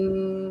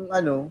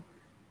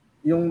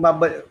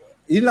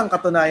 yun lang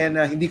katunayan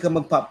na hindi ka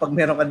pag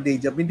meron kang day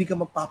job, hindi ka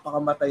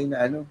magpapakamatay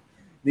na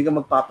hindi ka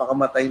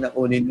magpapakamatay na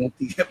kunin yung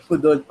TF mo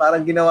doon.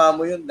 Parang ginawa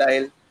mo yun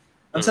dahil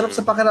ang sarap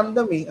sa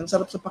pakiramdam eh. Ang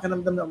sarap sa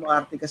pakiramdam na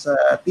umaarte ka sa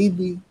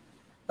TV.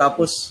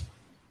 Tapos,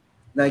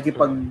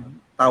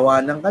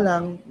 nakikipagtawanan ka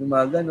lang, yung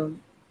mga ganun.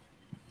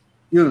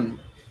 Yun.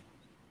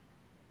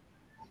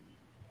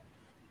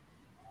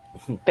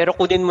 Pero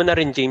kunin mo na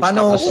rin, James.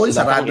 Paano tapos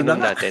sarado na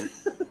natin.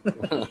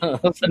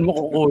 Saan mo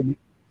kukunin?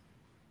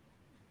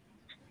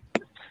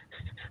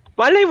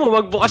 Malay mo,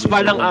 magbukas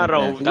pa lang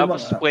araw.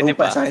 Tapos pwede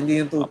pa. Sa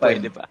hindi yung 2.5.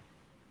 Pwede pa.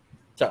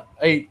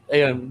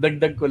 Ayun,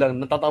 dagdag ko lang.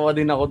 Natatawa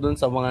din ako dun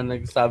sa mga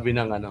nagsabi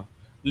ng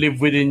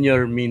live within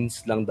your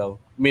means lang daw.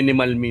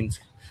 Minimal means.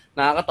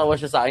 Nakakatawa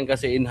siya sa akin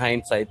kasi in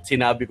hindsight,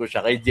 sinabi ko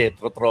siya kay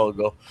Jethro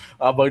Trogo.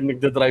 Habang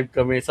nagda-drive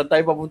kami, saan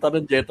tayo papunta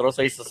ng Jethro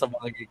sa isa sa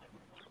mga gig?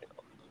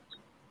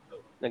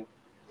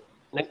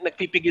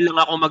 Nagpipigil lang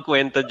ako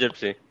magkwento,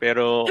 Jeps eh.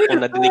 Pero kung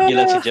nadinig niyo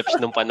lang si Jeps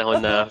nung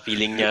panahon na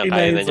feeling niya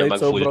kaya na niya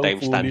mag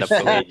full-time stand-up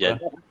comedian.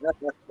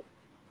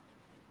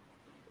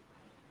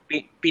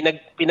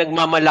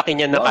 Pinagmamalaki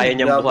niya na kaya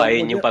niyang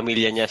buhayin yung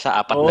pamilya niya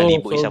sa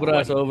 4,000 isang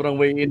buwan. Sobrang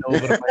way in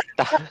over.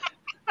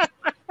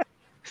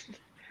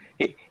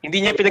 Hindi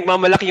niya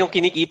pinagmamalaki yung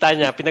kinikita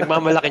niya.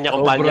 Pinagmamalaki niya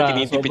kung paano niya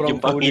tinitipid yung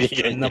pamilya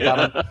niya. Na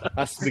parang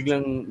as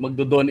biglang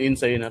magdo-don in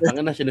sa'yo na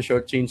tanga na siya na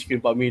short change ko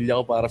yung pamilya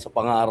ko para sa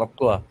pangarap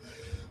ko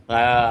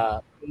Kaya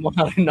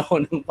kumuha rin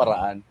ako ng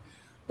paraan.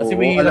 Kasi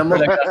may hirap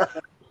talaga.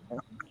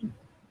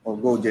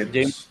 Go,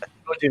 Jeps.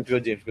 Go, James.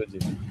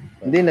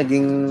 Hindi,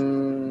 naging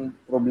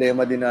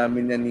problema din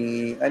namin yan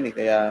ni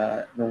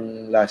kaya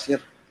nung last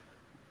year.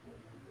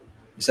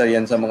 Isa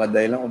yan sa mga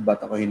dahilan kung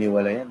ba't ako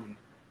hiniwala yan.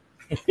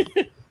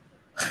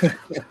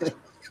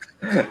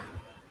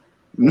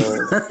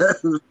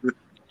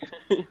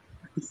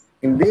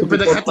 Hindi,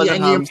 before pa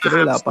ng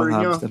hamster, wala pang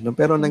hamster.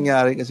 Pero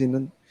nangyari kasi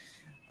nun,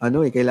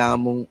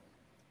 kailangan mong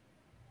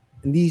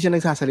hindi siya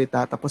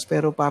nagsasalita tapos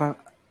pero parang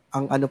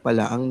ang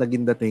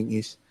naging dating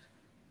is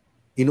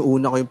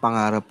inuuna ko yung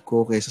pangarap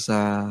ko kaysa sa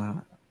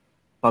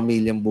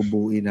pamilyang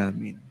bubuuin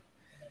namin.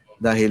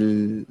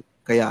 Dahil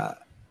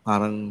kaya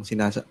parang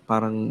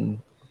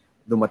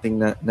dumating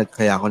na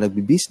kaya ako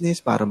nagbi-business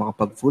para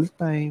makapag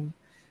full-time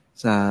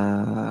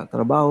sa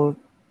trabaho,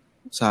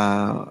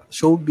 sa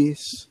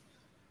showbiz.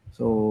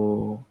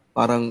 So,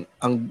 parang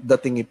ang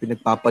dating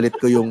pinagpapalit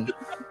ko yung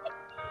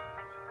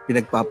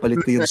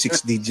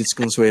 6 digits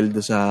kong sweldo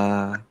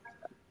sa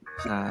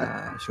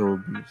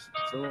showbiz.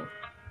 So,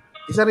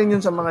 isa rin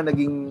yun sa mga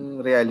naging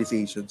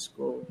realizations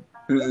ko.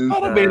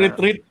 Para may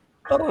retreat.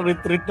 Para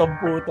retreat ang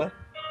puta.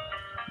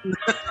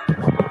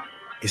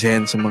 Isa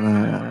yan sa mga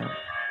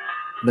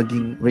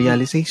naging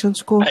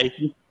realizations ko.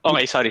 Ay,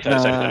 okay, sorry.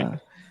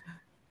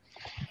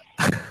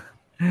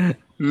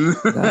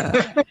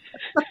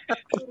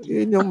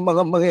 Yun yung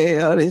mga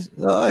mangyayari.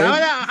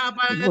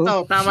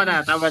 Tama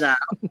na.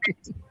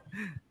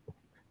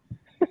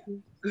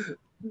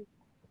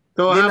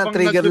 So, habang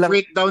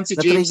nag-breakdown si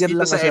James dito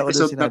sa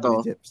episode na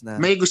to,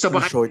 may gusto ba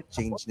short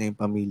change na yung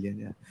pamilya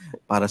niya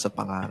para sa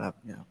pangarap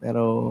niya.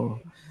 Pero,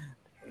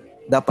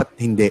 dapat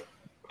hindi.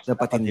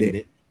 Dapat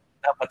hindi.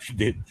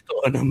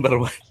 Ito ang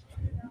number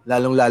 1.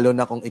 Lalong-lalo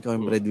na kung ikaw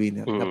yung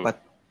breadwinner. Dapat,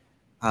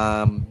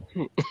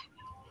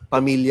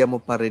 pamilya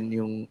mo pa rin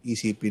yung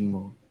isipin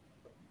mo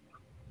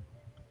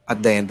at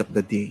the end of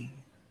the day.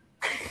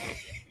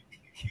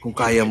 Kung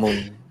kaya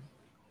mong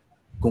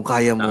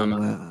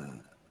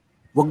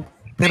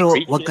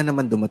wag ka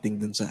naman dumating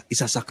dun sa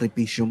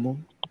isasakripisyo mo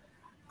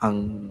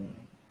ang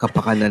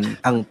kapakanan,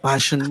 ang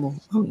passion mo,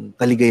 ang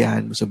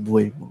kaligayahan mo sa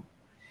buhay mo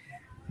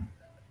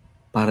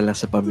para lang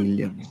sa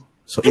pamilya mo.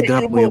 So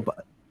i-drop mo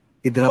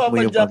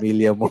yung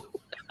pamilya mo.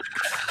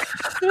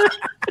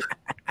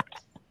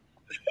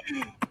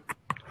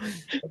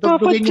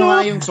 Tugtugin nyo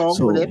nga yung song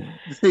ulit.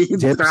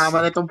 Jeps,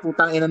 tama na itong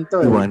putang inan to.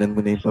 Iwanan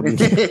mo na yung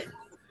pamilya.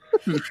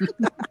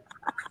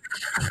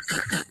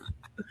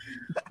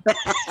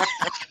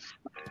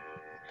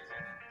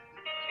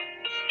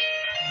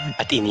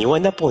 At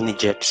iniwan na po ni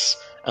Jeps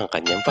ang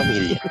kanyang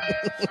pamilya.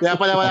 Kaya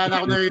pala wala na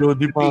ako na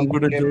Jody pa ako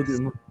na Jody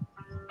mo.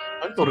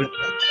 Ano rin?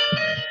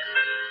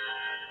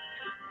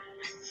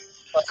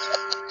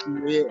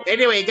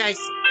 Anyway, guys,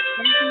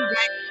 thank you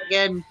guys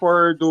again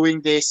for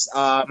doing this.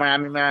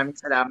 Maraming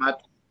salamat.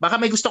 Baka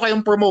may gusto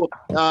kayong promote.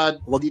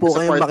 Wag po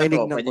kayong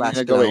makinig ng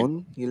Class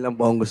Clown. Yun lang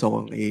po ang gusto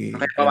kong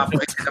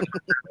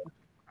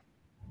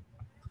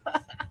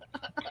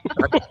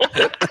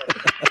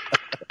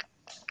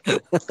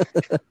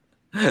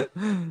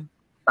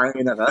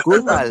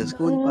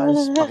School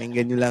Pals.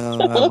 Pakinggan nyo lang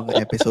ang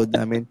mga episode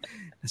namin.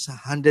 Nasa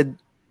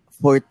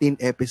 114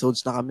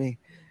 episodes na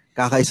kami.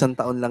 Kakaisang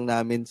taon lang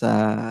namin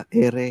sa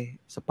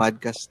sa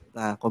podcast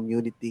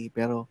community.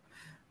 Pero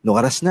look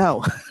at us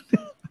now.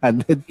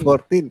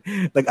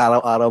 114.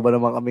 Nag-araw-araw ba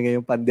naman kami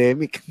ngayong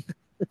pandemic?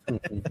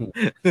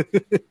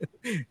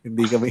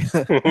 Hindi kami,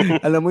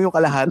 alam mo yung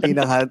kalahati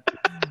ng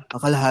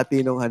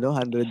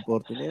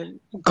 114 na yan.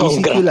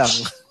 Isip ko lang.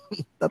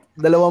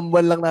 2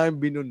 buwan lang namin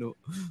binuno.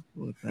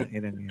 Puta,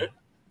 inang yan.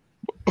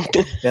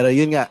 Pero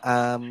yun nga,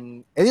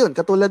 yun,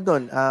 katulad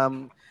nun,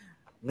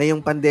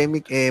 ngayong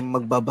pandemic,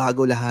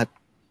 magbabago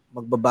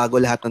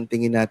lahat ng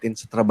tingin natin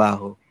sa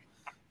trabaho.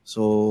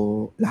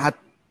 So, lahat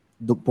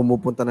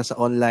pumupunta na sa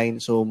online.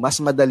 So, mas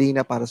madali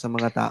na para sa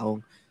mga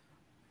taong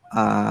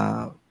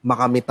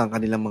makamit ang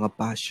kanilang mga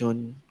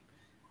passion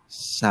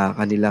sa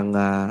kanilang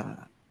na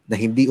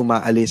hindi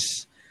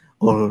umaalis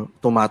or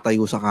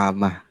tumatayo sa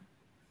kama.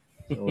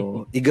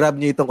 So, i-grab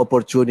nyo itong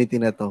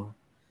opportunity na to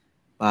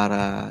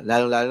para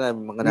lalo-lalo na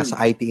mga nasa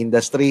IT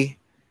industry,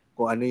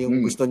 kung ano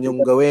yung gusto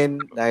nyong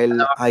gawin dahil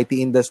IT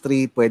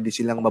industry, pwede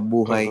silang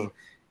mabuhay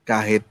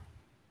kahit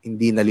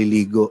hindi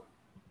naliligo.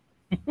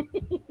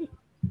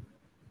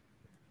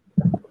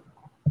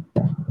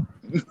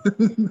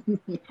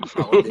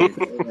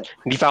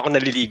 Hindi pa ako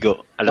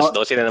naliligo. Alas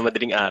 12 na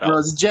madaling araw.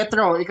 Si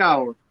Jethro,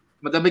 ikaw,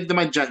 madamig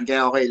naman dyan,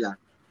 kaya okay lang.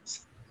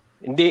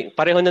 Hindi,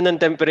 pareho na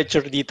ng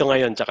temperature dito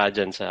ngayon tsaka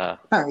dyan sa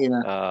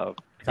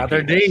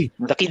Saturday.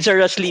 The kids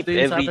are asleep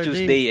every Saturday.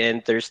 Tuesday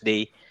and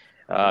Thursday,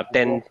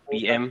 10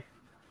 p.m.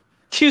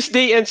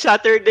 Tuesday and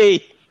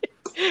Saturday,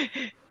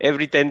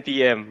 every 10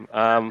 p.m.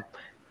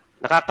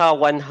 Nakaka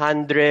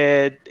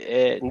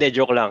 100, hindi,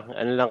 joke lang.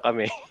 Ano lang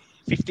kami,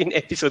 15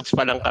 episodes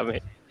pa lang kami.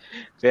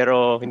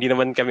 Pero hindi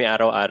naman kami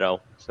araw-araw.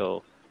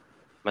 So,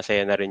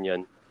 masaya na rin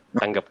yun.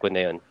 Tanggap ko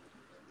na yun.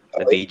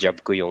 Na day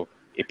job ko yung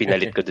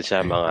ipinalit ko dun sa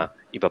mga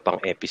iba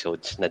pang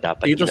episodes na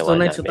dapat Titos ginawa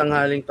Tonight namin. sa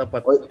tanghaling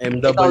tapat.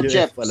 Ikaw,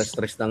 Jeps. MWF, alas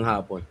 3 ng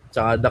hapon.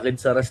 Tsaka The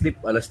Kids Are Asleep,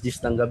 alas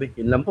 10 ng gabi.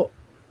 Yun lang po.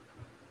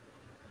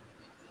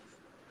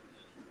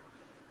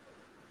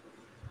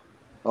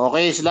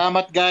 Okay,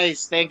 salamat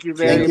guys. Thank you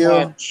very Thank you,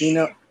 much.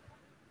 Chino.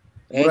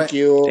 Thank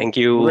you. Thank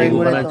you. Break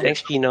muna to.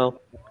 Thanks,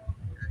 Pino.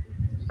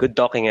 Good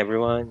talking,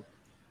 everyone.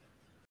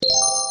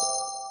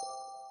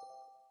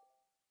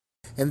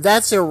 And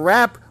that's a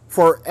wrap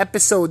for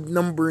episode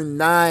number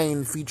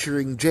 9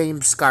 featuring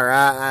James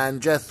Caraan,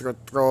 Jethro,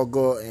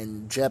 Trogo,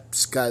 and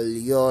Jeps.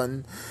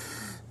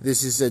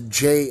 This is a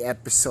J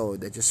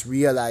episode. I just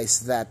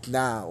realized that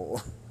now.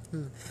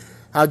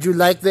 How'd you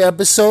like the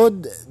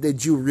episode?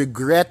 Did you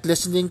regret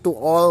listening to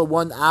all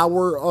 1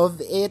 hour of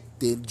it?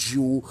 Did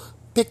you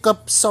pick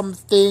up some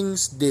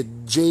things?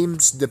 Did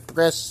James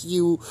depress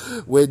you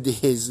with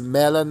his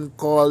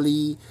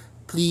melancholy?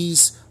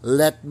 Please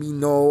let me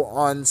know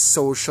on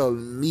social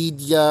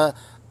media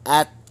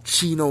at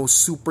Chino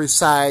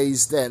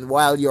Supersized. And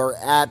while you're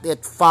at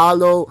it,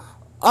 follow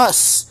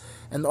us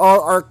and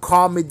all our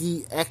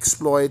comedy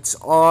exploits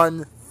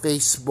on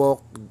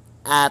Facebook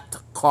at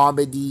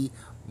Comedy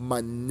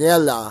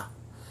Manila.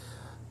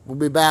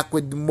 We'll be back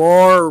with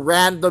more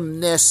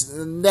randomness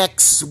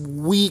next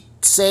week.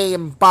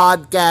 Same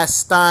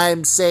podcast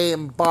time,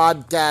 same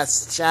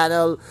podcast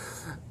channel.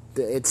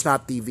 It's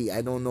not TV.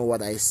 I don't know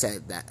what I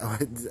said.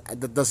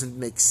 That doesn't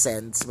make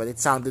sense, but it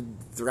sounded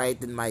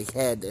right in my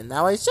head. And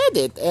now I said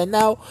it. And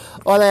now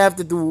all I have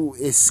to do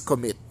is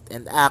commit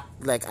and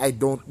act like I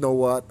don't know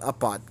what a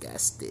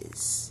podcast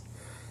is.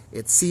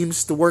 It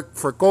seems to work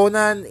for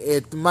Conan.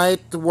 It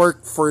might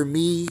work for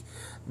me.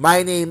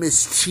 My name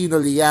is Chino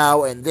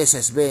Liao, and this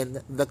has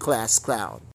been The Class Clown.